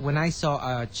store when I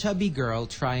saw a chubby girl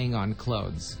trying on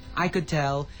clothes. I could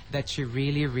tell that she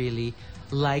really, really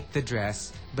liked the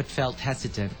dress but felt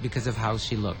hesitant because of how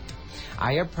she looked.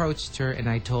 I approached her and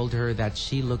I told her that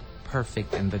she looked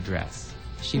perfect in the dress.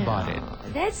 She bought it.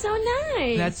 That's so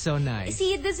nice. That's so nice.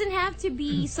 See, it doesn't have to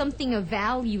be something of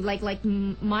value, like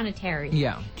monetary.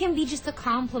 Yeah. It can be just a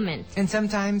compliment. And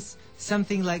sometimes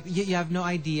something like, you have no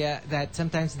idea that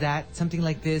sometimes something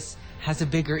like this has a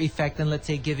bigger effect than, let's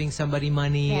say, giving somebody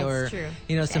money. That's or true.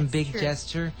 Some big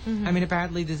gesture. I mean,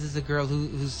 apparently this is a girl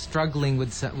who's struggling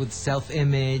with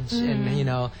self-image,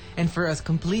 and for a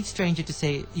complete stranger to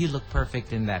say, you look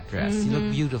perfect in that dress, you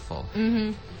look beautiful,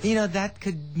 that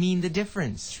could mean the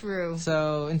difference. True.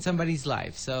 So in somebody's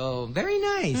life, so very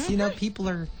nice. People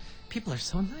are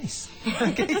so nice.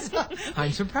 Okay, so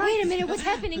I'm surprised. Wait a minute, what's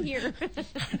happening here?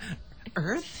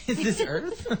 Earth? Is this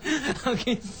Earth?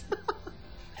 Okay.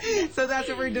 So that's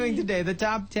what we're doing today. The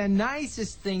top 10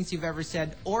 nicest things you've ever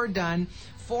said or done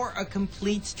for a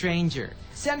complete stranger.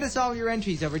 Send us all your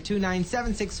entries over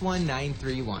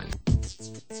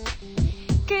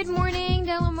 29761-931. Good morning,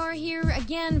 Delamar here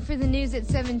again for the news at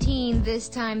 17. This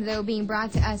time, though, being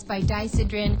brought to us by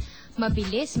Dicedrin.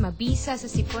 Mabilis, mabisa sa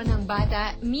sipon ng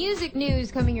bata. Music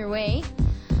news coming your way.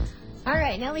 All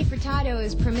right, Nelly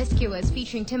Furtado's Promiscuous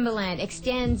featuring Timbaland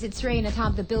extends its reign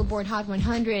atop the Billboard Hot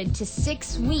 100 to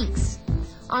 6 weeks.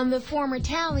 On the former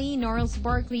tally, Gnarls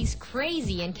Barkley's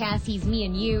Crazy and Cassie's Me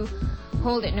and You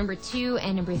hold at number 2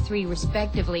 and number 3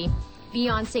 respectively.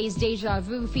 Beyonce's Deja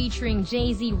Vu featuring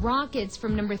Jay-Z rockets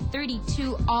from number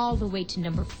 32 all the way to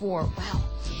number 4. Wow.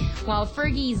 While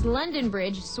Fergie's London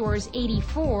Bridge soars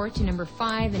 84 to number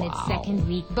 5 in its second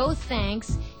week, both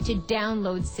thanks to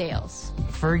download sales.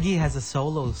 Fergie has a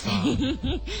solo song.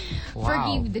 Wow.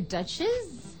 Fergie the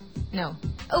Duchess? No.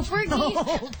 Oh, Fergie.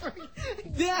 Oh, Fergie.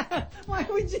 Yeah. Why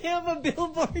would you have a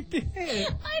Billboard hit?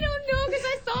 I don't know, because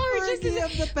I saw her just Fergie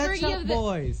as of the Pet Shop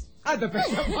Boys. The Pet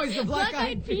Shop Boys, the Black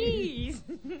Eyed Peas.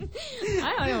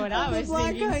 I don't know what I was the Black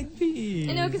thinking. Eyed Peas.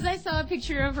 I know, because I saw a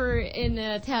picture of her in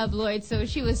a tabloid, so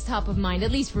she was top of mind,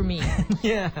 at least for me.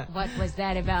 Yeah. What was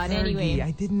that about Fergie, anyway? I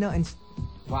didn't know. And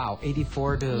wow,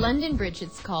 84 to... London Bridge,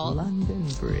 it's called. London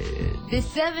Bridge. The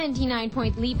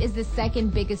 79-point leap is the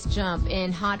second biggest jump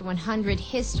in Hot 100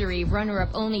 history, runner-up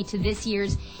only to this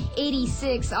year's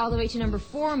 86 all the way to number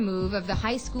 4 move of the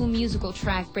High School Musical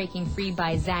track Breaking Free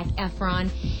by Zac Efron,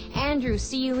 Andrew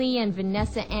Seeley, and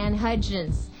Vanessa Ann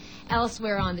Hudgens.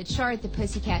 Elsewhere on the chart, the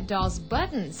Pussycat Dolls'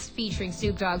 Buttons, featuring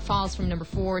Snoop Dogg, falls from number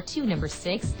 4 to number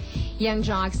 6. Young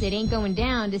Jock's It Ain't Going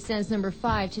Down descends number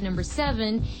 5 to number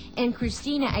 7. And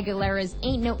Christina Aguilera's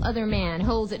Ain't No Other Man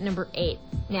holds at number 8.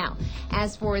 Now,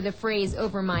 as for the phrase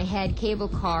Over My Head Cable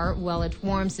Car, well, it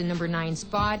warms the number 9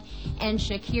 spot. And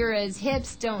Shakira's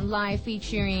Hips Don't Lie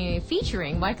featuring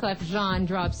Wyclef Jean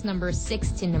drops number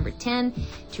 6 to number 10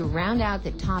 to round out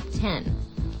the top 10.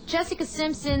 Jessica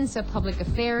Simpson's A Public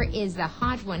Affair is the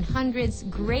Hot 100's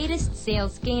greatest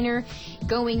sales gainer,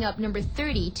 going up number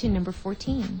 30 to number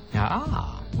 14.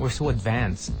 Ah, we're so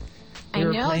advanced. I We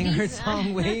were know, playing her these-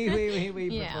 song way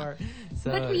Yeah. before. So,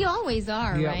 But we always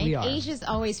are, Yeah, right? we are. Asia's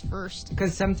always first.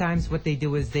 because sometimes what they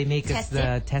do is they make us Test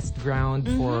the it. test ground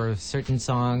for certain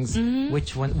songs.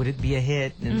 Which one would it be a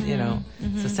hit? And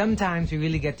so sometimes we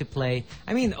really get to play.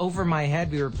 I mean, Over My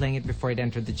Head, we were playing it before it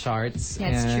entered the charts.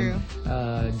 That's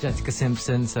and, Jessica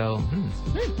Simpson. So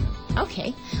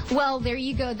Okay. Well, there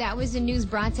you go. That was the news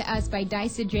brought to us by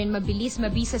Dicedrin, Mabilis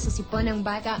Mabisa sa Sipon ng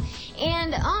Bata.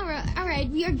 And all right,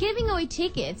 we are giving away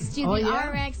tickets to the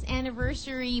RX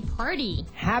anniversary party.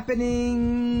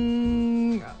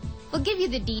 happening. We'll give you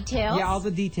the details. Yeah, all the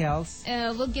details.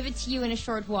 We'll give it to you in a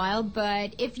short while,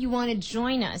 but if you want to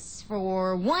join us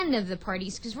for one of the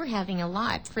parties, because we're having a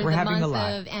lot for We're the having a month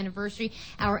lot. of anniversary,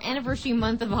 our anniversary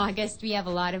month of August, we have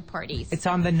a lot of parties. It's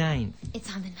on the 9th.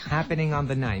 It's on the 9th. Happening on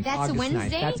the 9th. That's August a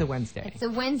Wednesday? 9th. That's a Wednesday. It's a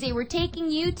Wednesday. We're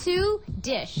taking you to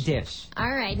Dish. Dish.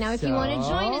 All right. Now, if you want to So-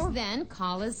 join us then,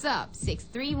 call us up,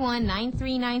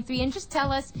 631-9393, and just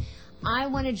tell us, I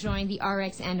want to join the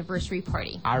RX anniversary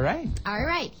party. All right. All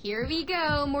right, here we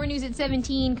go. More news at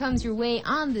 17 comes your way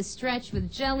on the stretch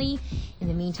with Jelly. In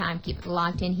the meantime, keep it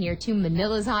locked in here to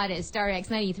Manila's hottest, RX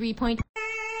 93.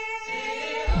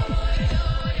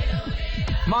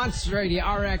 Monster Radio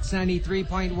RX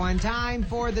 93.1. Time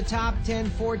for the top 10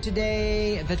 for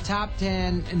today. The top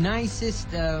 10 nicest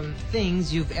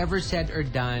things you've ever said or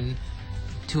done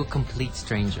to a complete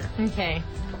stranger. Okay.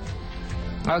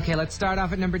 Okay, let's start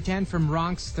off at number 10 from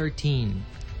Ronks 13.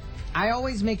 I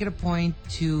always make it a point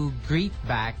to greet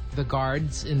back the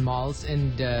guards in malls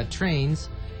and trains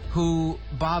who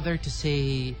bother to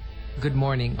say good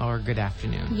morning or good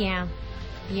afternoon. Yeah.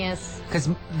 Yes. Because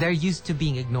they're used to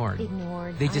being ignored.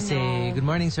 Ignored. They just I say, know. good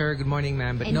morning, sir, good morning,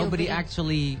 ma'am, but And nobody nobody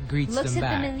actually greets Looks them at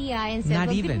back. them in the eye and says, Not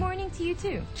well, even. good morning to you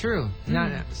too. True.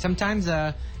 Not, sometimes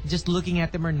just looking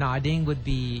at them or nodding would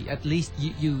be, at least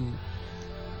you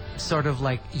sort of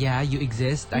like, yeah, you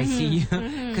exist, I see you.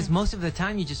 Because most of the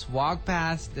time you just walk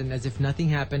past and as if nothing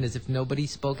happened, as if nobody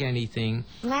spoke anything.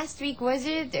 Last week, was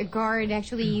it? A guard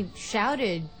actually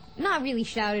shouted. Not really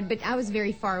shouted, but I was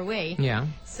very far away. Yeah.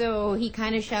 So he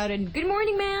kind of shouted, good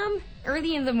morning, ma'am,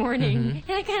 early in the morning.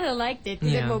 And I kind of liked it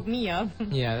because Yeah. it woke me up.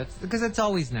 Yeah, that's because it's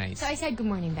always nice. So I said good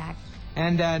morning back.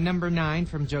 And number 9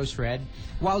 from Joe Shred.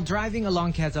 While driving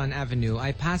along Quezon Avenue,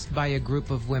 I passed by a group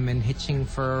of women hitching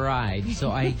for a ride.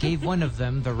 So I gave one of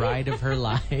them the ride of her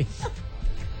life.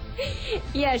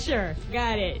 Yeah, sure.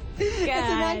 Got it. It's an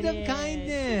act of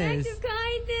kindness. Act of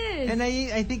kindness. And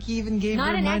I think he even gave Not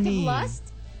her an act money. of lust?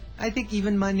 I think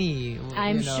even money.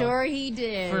 I'm sure he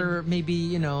did. For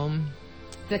maybe,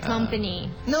 the company.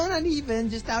 no, not even,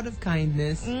 just out of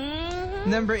kindness. Mhm.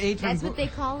 Number 8 from That's what they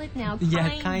call it now.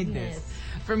 Yeah, kindness.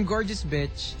 From Gorgeous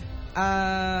Bitch.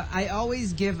 I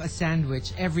always give a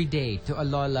sandwich every day to a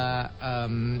lola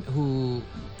who,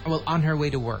 on her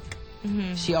way to work.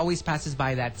 she always passes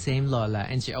by that same Lola,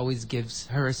 and she always gives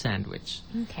her a sandwich.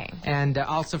 Okay. And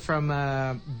also from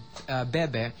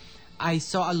Bebe, I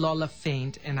saw a Lola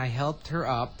faint, and I helped her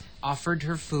up, offered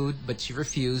her food, but she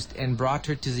refused, and brought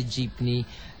her to the jeepney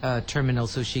terminal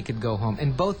so she could go home.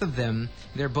 And both of them,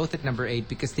 they're both at number 8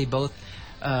 because they both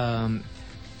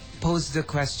posed the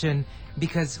question,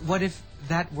 because what if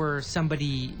that were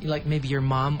somebody like maybe your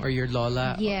mom or your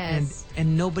Lola, Yes.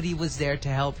 and nobody was there to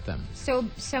help them? So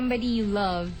somebody you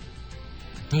love.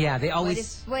 Yeah, they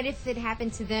always What if it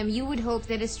happened to them? You would hope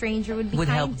that a stranger would be would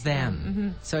kind help to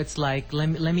them. So it's like, let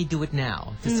me do it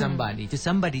now to somebody, to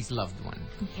somebody's loved one.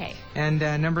 Okay. And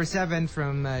number 7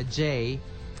 from Jay,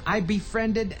 I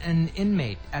befriended an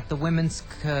inmate at the women's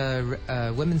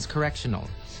correctional.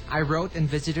 I wrote and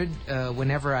visited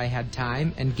whenever I had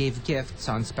time and gave gifts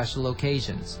on special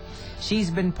occasions.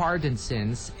 She's been pardoned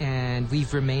since, and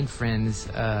we've remained friends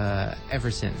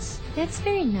ever since. That's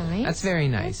very nice. That's very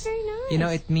nice. That's very nice. You know,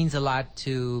 it means a lot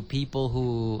to people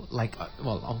who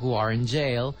who are in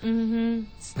jail.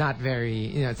 It's not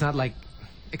very, it's not like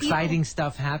exciting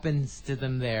stuff happens to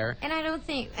them there. And I don't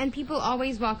think, and people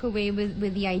always walk away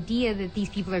with the idea that these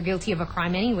people are guilty of a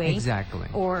crime anyway. Exactly.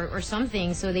 Or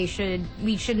something, so we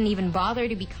shouldn't even bother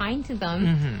to be kind to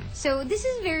them. So this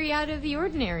is very out of the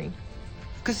ordinary.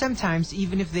 Because sometimes,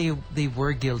 even if they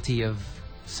were guilty of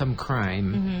some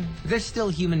crime, they're still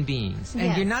human beings. And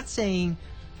Yes. you're not saying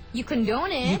You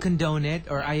condone it. you condone it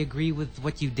or I agree with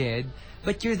what you did,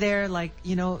 but you're there like,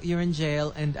 you're in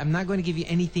jail and I'm not going to give you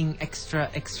anything extra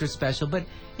special, but,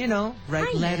 write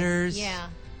Kindness, letters, yeah.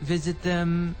 visit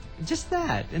them, just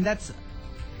that. And that's...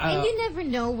 And you never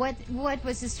know what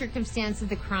was the circumstance of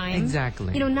the crime.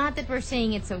 Exactly. Not that we're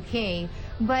saying it's okay,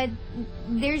 but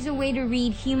there's a way to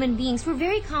read human beings. We're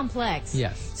very complex.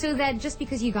 Yes. So that just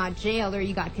because you got jailed or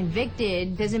you got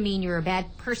convicted doesn't mean you're a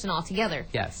bad person altogether.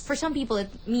 Yes. For some people, it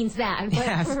means that. But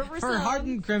Yes, for for some,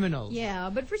 hardened criminals.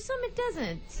 Yeah, but for some it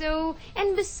doesn't. So,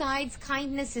 and besides,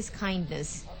 kindness is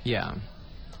kindness. Yeah.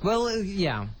 Well,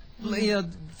 yeah.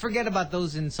 Forget about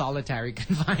those in solitary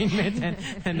confinement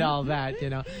and all that,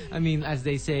 I mean, as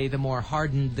they say, the more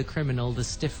hardened the criminal, the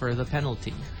stiffer the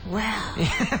penalty. Well.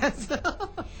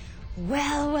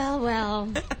 Well.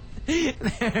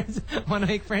 Want to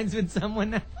make friends with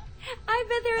someone now? I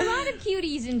bet there are a lot of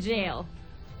cuties in jail.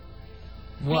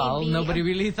 Well, Maybe. nobody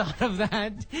really thought of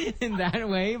that in that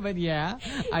way, but yeah,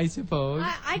 I suppose.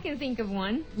 I can think of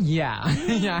one. Yeah.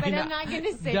 Yeah. But I know. I'm not going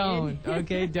to say Don't. it.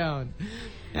 Okay, don't.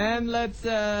 And let's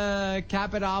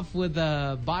cap it off with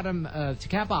the bottom, to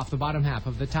cap off the bottom half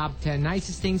of the top 10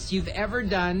 nicest things you've ever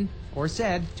done or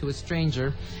said to a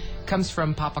stranger comes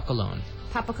from Papa Cologne.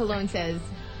 Papa Cologne says,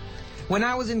 When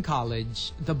I was in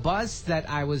college, the bus that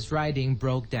I was riding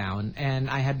broke down, and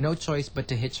I had no choice but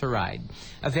to hitch a ride.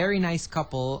 A very nice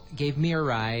couple gave me a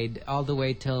ride all the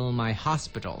way till my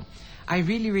hospital. I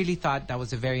really, really thought that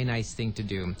was a very nice thing to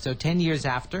do. So 10 years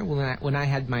after, when I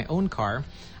had my own car,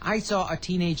 I saw a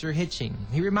teenager hitching.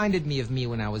 He reminded me of me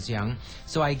when I was young,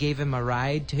 so I gave him a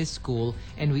ride to his school,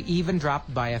 and we even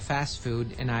dropped by a fast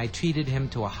food, and I treated him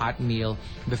to a hot meal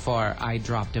before I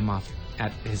dropped him off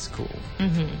at his school.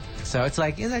 So it's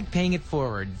like paying it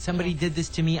forward. Somebody did this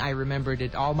to me. I remembered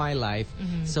it all my life.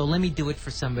 So let me do it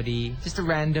for somebody. Just a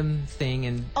random thing.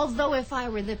 And although if I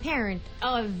were the parent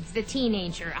of the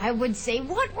teenager, I would say,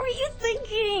 what were you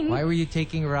thinking? why were you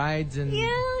taking rides? And Yeah,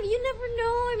 you never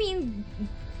know. I mean,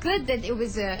 good that it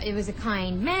was a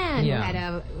kind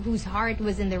man whose heart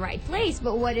was in the right place.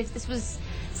 But what if this was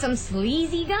some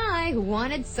sleazy guy who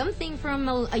wanted something from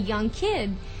a young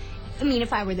kid? I mean,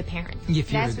 if I were the parent,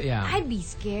 I'd be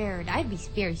scared. I'd be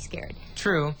very scared.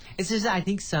 True. It's just I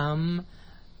think some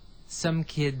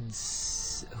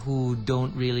kids who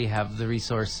don't really have the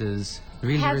resources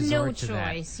really have resort no to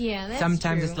choice. that. Yeah, that's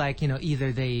sometimes true. it's like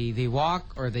either they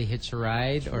walk or they hitch a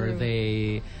ride or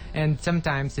True. and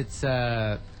sometimes it's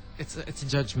a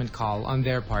judgment call on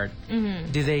their part.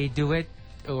 Do they do it,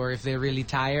 or if they're really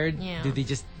tired, do they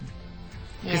just?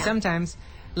 Because sometimes.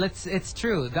 It's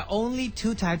true. The only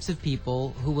two types of people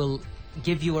who will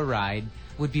give you a ride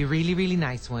would be really, really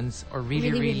nice ones or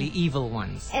really, really evil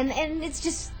ones. And it's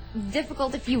just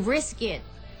difficult if you risk it.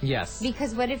 Yes.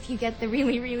 Because what if you get the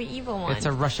really, really evil one? It's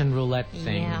a Russian roulette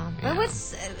thing. Yeah. But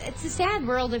it's a sad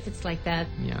world if it's like that.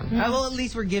 Yeah. Well, at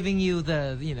least we're giving you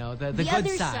the good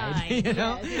side. The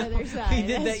other side. We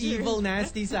did the evil,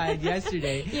 nasty side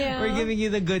yesterday. Yeah. We're giving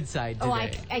you the good side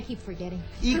today. I keep forgetting.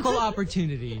 Equal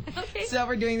opportunity. Okay. So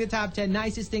we're doing the top 10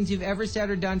 nicest things you've ever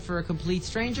said or done for a complete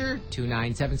stranger.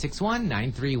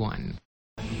 29761-931.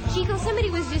 Chico, somebody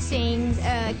was just saying,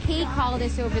 Kay called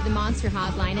us over the Monster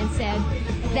Hotline and said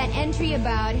that entry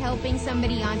about helping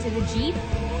somebody onto the Jeep,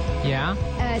 Yeah?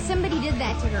 somebody did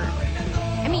that to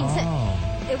her. I mean,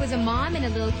 it was a mom and a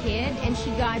little kid, and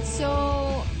she got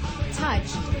so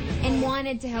touched and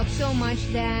wanted to help so much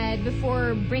that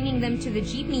before bringing them to the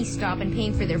jeepney stop and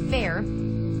paying for their fare,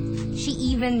 she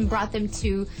even brought them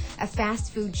to a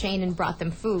fast food chain and brought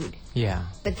them food. Yeah.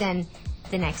 But then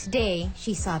the next day,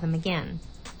 she saw them again.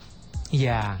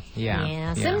 Yeah.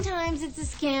 Sometimes it's a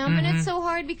scam, and it's so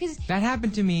hard because That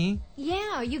happened to me.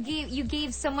 you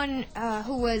gave someone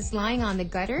who was lying on the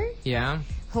gutter, Yeah.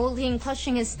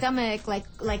 clutching his stomach,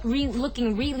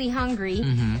 looking really hungry,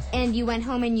 and you went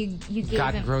home and you gave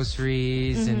Got him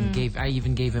groceries and I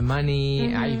even gave him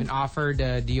money. I even offered,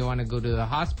 do you want to go to the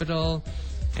hospital?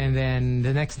 And then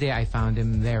the next day I found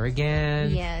him there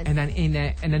again. Yes. And then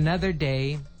in another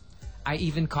day, I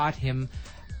even caught him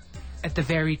at the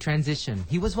very transition.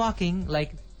 He was walking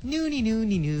like new.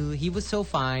 He was so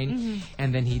fine.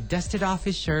 And then he dusted off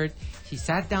his shirt. He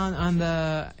sat down on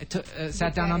the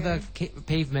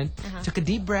pavement, took a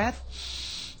deep breath.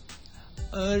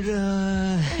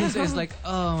 It's like,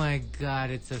 oh my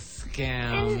God, it's a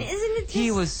scam. And isn't it just... He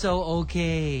was so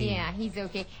okay. Yeah, he's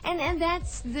okay. And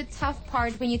that's the tough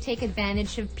part when you take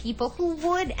advantage of people who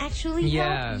would actually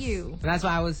help you. That's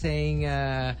why I was saying,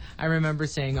 I remember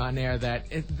saying on air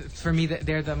that for me that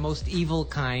they're the most evil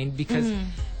kind because,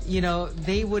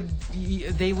 they would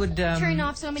turn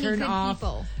off so many good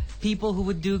people. People who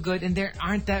would do good, and there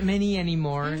aren't that many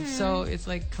anymore. So it's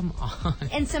like, come on.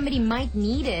 And somebody might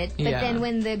need it, but then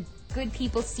when the good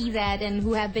people see that and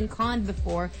who have been conned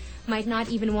before might not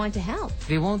even want to help.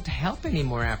 They won't help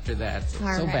anymore after that.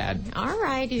 So bad. All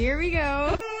right, here we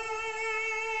go.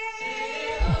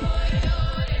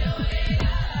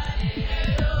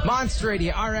 Monster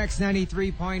Radio, RX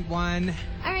 93.1.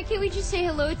 All right, can we just say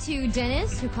hello to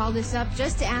Dennis, who called us up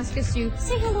just to ask us to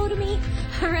say hello to me?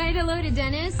 All right, hello to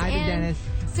Dennis. Hi to Dennis.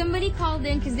 Somebody called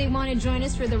in because they want to join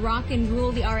us for the Rock and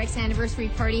Rule, the RX anniversary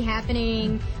party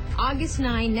happening August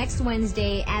 9, next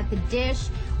Wednesday at the Dish.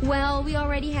 Well, we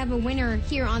already have a winner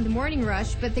here on the Morning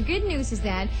Rush, but the good news is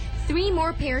that 3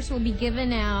 more pairs will be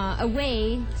given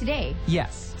away today.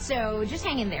 Yes. So just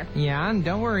hang in there. Yeah, and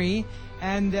don't worry.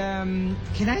 And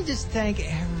can I just thank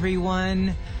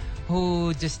everyone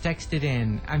who just texted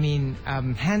in? I mean,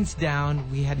 hands down,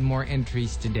 we had more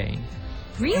entries today.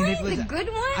 Really? And The good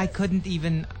one? I couldn't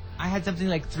even... I had something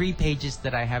like 3 pages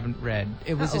that I haven't read.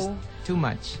 It was just too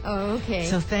much. Oh, okay.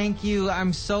 So thank you.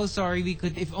 I'm so sorry.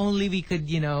 If only we could,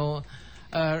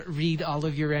 read all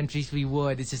of your entries, we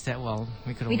would. It's just that,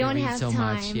 we could only don't read have so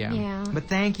time. much. Yeah. But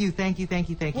thank you.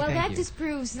 Well, that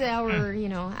disproves our,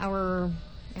 our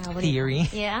theory.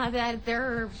 Yeah, that there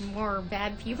are more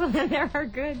bad people than there are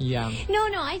good. Yeah. No,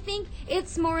 I think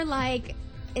it's more like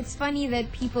it's funny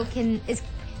that people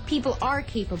are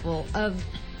capable of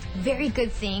very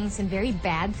good things and very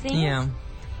bad things. Yeah.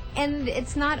 And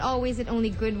it's not always that only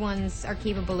good ones are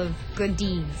capable of good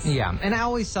deeds. Yeah. And I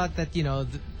always thought that,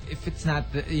 if it's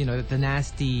not the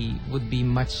nasty would be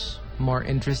much more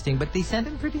interesting, but they sent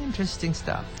in pretty interesting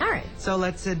stuff. All right. So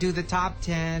let's do the top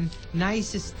 10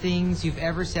 nicest things you've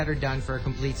ever said or done for a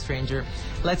complete stranger.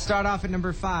 Let's start off at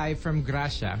number 5 from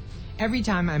Gracia. Every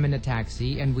time I'm in a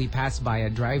taxi and we pass by a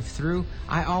drive-thru,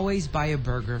 I always buy a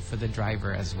burger for the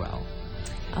driver as well.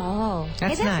 Oh.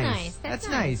 That's nice. That's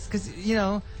nice because,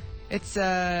 it's...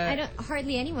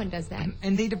 hardly anyone does that.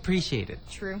 And they'd appreciate it.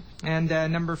 True. And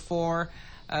number 4,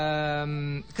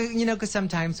 because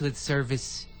sometimes with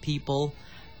service people,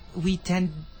 we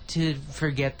tend to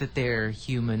forget that they're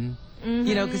human.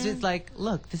 Because it's like,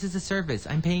 look, this is a service.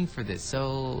 I'm paying for this,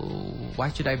 so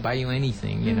why should I buy you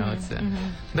anything?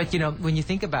 But when you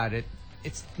think about it,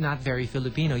 it's not very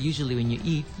Filipino. Usually, when you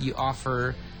eat, you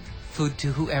offer food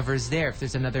to whoever's there. If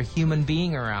there's another human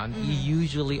being around, you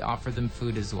usually offer them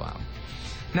food as well.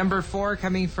 Number 4,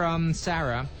 coming from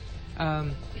Sarah.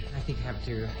 I think I have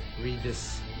to read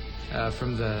this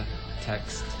from the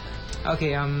text.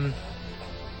 Okay,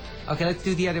 let's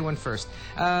do the other one first.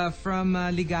 From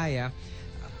Ligaya.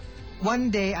 One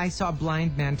day, I saw a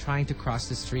blind man trying to cross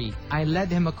the street. I led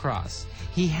him across.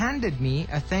 He handed me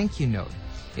a thank you note.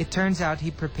 It turns out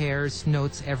he prepares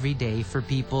notes every day for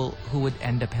people who would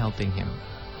end up helping him.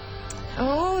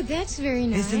 Oh, that's very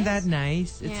nice. Isn't that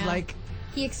nice? It's Yeah. like...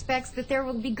 He expects that there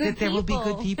will be good people. There will be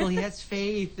good people. He has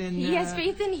faith in... He has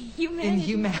faith in humanity. In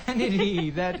humanity.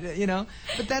 That,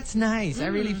 But that's nice. I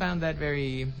really found that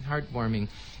very heartwarming.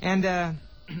 And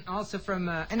also from...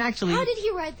 and actually... How did he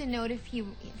write the note if he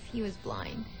was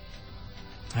blind?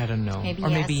 I don't know. Maybe or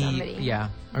he maybe asked somebody. Yeah.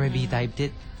 Or maybe he typed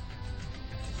it.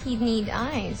 he'd need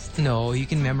iced. No, you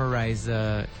can memorize.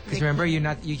 Because remember,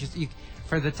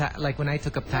 for the like when I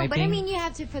took up typing. No, but I mean, you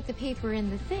have to put the paper in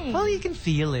the thing. Well, you can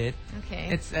feel it. Okay.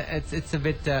 It's a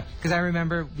bit because I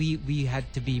remember we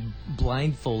had to be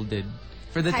blindfolded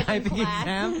for the typing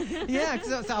class. exam. Yeah,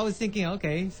 so I was thinking,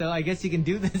 okay, so I guess you can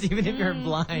do this even if you're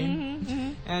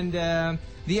blind. And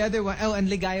the other one, and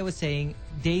Ligaya was saying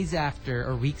days after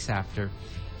or weeks after,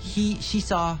 she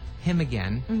saw him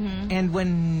again, and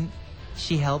when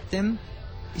she helped him,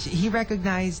 he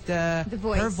recognized the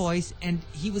voice. her voice, and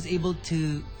he was able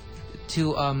to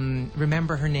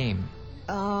remember her name.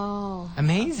 Oh.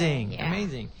 Amazing. Okay. Yeah.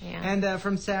 Amazing. Yeah. And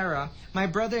from Sarah, my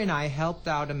brother and I helped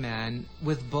out a man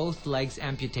with both legs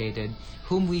amputated,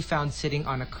 whom we found sitting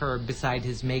on a curb beside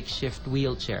his makeshift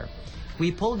wheelchair.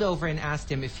 We pulled over and asked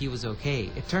him if he was okay.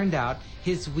 It turned out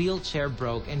his wheelchair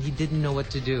broke and he didn't know what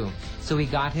to do. So we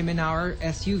got him in our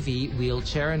SUV,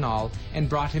 wheelchair and all, and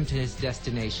brought him to his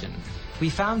destination. We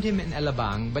found him in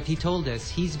Alabang, but he told us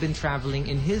he's been traveling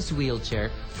in his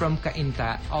wheelchair from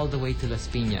Cainta all the way to Las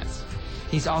Piñas.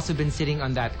 He's also been sitting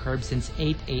on that curb since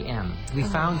 8 a.m. We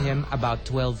found him about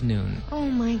 12 noon. Oh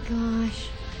my gosh.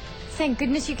 Thank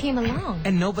goodness you came along.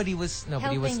 And nobody was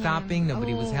stopping,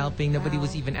 nobody was helping, nobody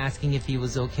was even asking if he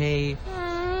was okay.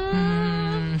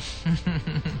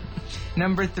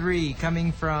 Number 3,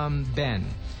 coming from Ben.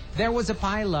 There was a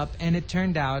pileup, and it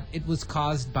turned out it was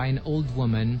caused by an old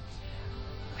woman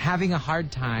having a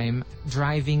hard time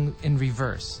driving in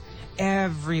reverse.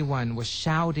 Everyone was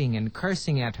shouting and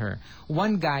cursing at her.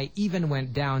 One guy even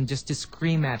went down just to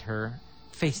scream at her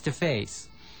face to face.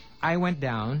 I went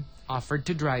down, offered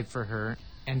to drive for her,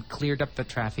 and cleared up the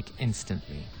traffic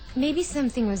instantly. Maybe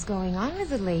something was going on with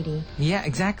the lady. Yeah,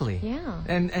 exactly. Yeah.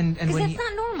 And Because when that's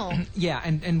not normal. yeah,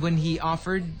 and when he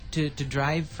offered to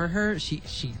drive for her, she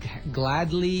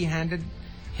gladly handed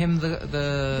him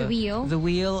the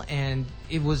wheel, and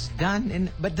it was done.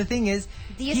 But the thing is,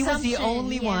 he was the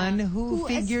only one who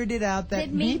figured it out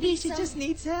that maybe she just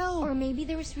needs help, or maybe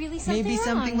there was really something maybe wrong.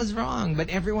 something was wrong. But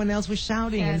everyone else was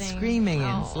shouting and screaming,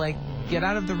 and it's like, get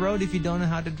out of the road if you don't know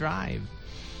how to drive.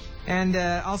 And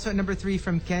also at number 3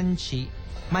 from Kenchi,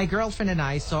 my girlfriend and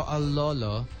I saw a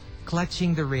lolo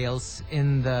clutching the rails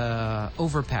in the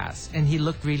overpass, and he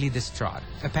looked really distraught.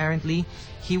 Apparently,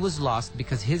 he was lost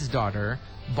because his daughter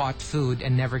bought food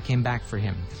and never came back for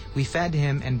him. We fed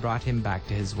him and brought him back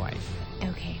to his wife.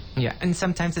 Okay. Yeah, and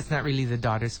sometimes it's not really the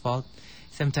daughter's fault.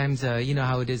 Sometimes, you know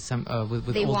how it is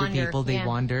with older people, they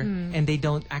wander, and they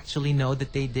don't actually know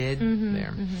that they did.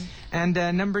 There. And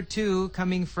number 2,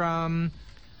 coming from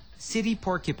City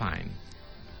Porcupine.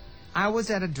 I was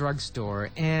at a drugstore,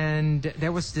 and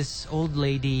there was this old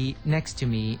lady next to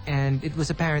me, and it was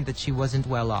apparent that she wasn't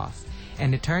well off.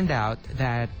 And it turned out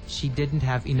that she didn't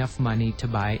have enough money to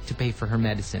pay for her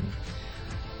medicine.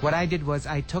 What I did was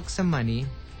I took some money,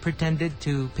 pretended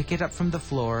to pick it up from the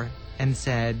floor, and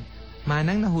said,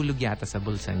 "Manang nahulog yata sa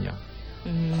bulsa nyo."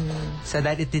 So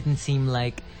that it didn't seem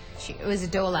like it was a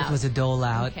dole out. It was a dole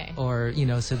out, or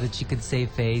so that she could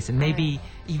save face, and maybe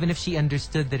even if she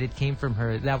understood that it came from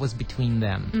her, that was between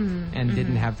them, and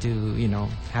didn't have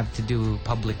to do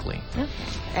publicly. Okay.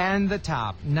 And the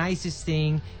top nicest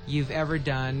thing you've ever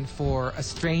done for a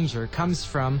stranger comes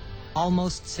from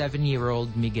almost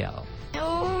 7-year-old Miguel.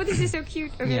 Oh, this is so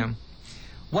cute. Okay. Yeah.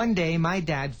 One day, my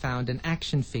dad found an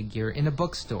action figure in a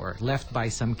bookstore left by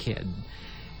some kid.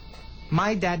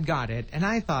 My dad got it, and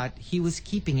I thought he was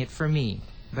keeping it for me.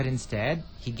 But instead,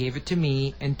 he gave it to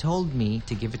me and told me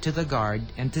to give it to the guard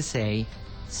and to say,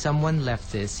 "Someone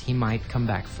left this, he might come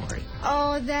back for it."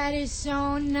 Oh, that is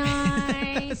so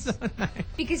nice. So nice.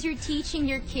 Because you're teaching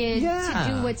your kids to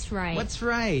do what's right. What's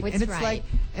right. What's and it's right.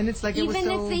 like even it was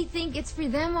so... if they think it's for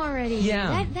them already.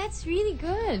 Yeah. That's really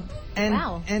good. And,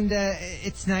 wow. And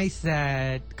it's nice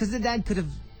that... Because the dad could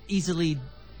have easily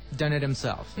done it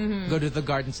himself. Go to the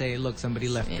guard and say, "Look, somebody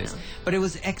left this." But it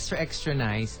was extra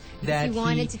nice that he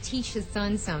wanted to teach his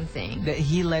son something. That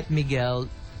he let Miguel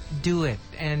do it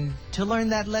and to learn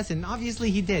that lesson.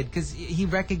 Obviously he did, because he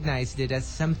recognized it as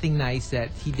something nice that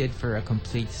he did for a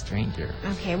complete stranger.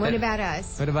 Okay, what about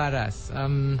us? What about us?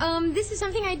 This is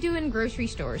something I do in grocery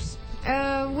stores.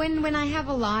 When I have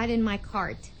a lot in my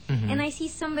cart and I see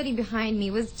somebody behind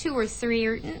me with 2 or 3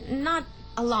 or not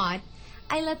a lot,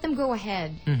 I let them go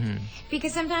ahead.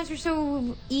 Because sometimes we're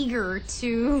so eager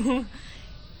to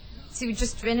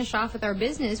just finish off with our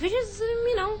business, which is,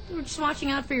 we're just watching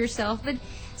out for yourself. But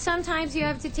sometimes you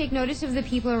have to take notice of the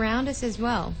people around us as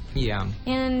well. Yeah.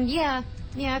 And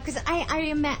because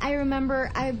I remember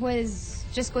I was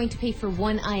just going to pay for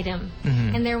one item.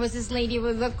 And there was this lady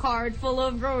with a cart full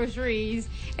of groceries.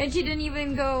 And she didn't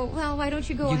even go, well, why don't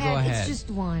you go ahead? Go ahead. It's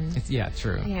just one. Yeah,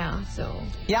 true. Yeah, so.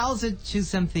 Yeah, also choose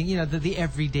something, the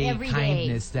everyday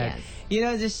kindness that,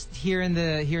 just here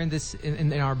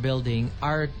in our building,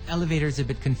 our elevator is a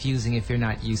bit confusing if you're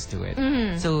not used to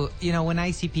it. So, when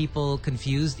I see people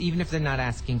confused, even if they're not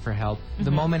asking for help,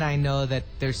 the moment I know that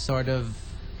they're sort of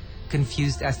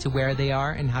confused as to where they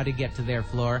are and how to get to their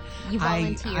floor, you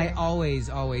volunteer. I always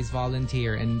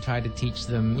volunteer and try to teach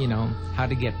them, how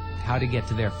to get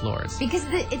to their floors. Because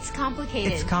it's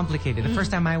complicated. It's complicated. The first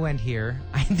time I went here,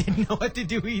 I didn't know what to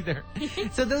do either.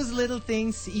 So those little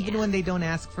things, even when they don't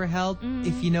ask for help,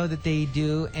 if you know that they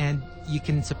do and you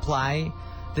can supply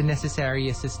the necessary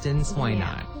assistance, why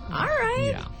not? All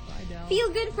right. Yeah. Feel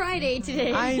Good Friday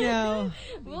today. I know.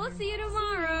 We'll see you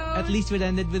tomorrow. At least we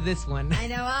ended with this one. I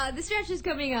know. The stretch is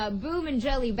coming up. Boom and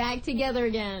Jelly back together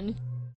again.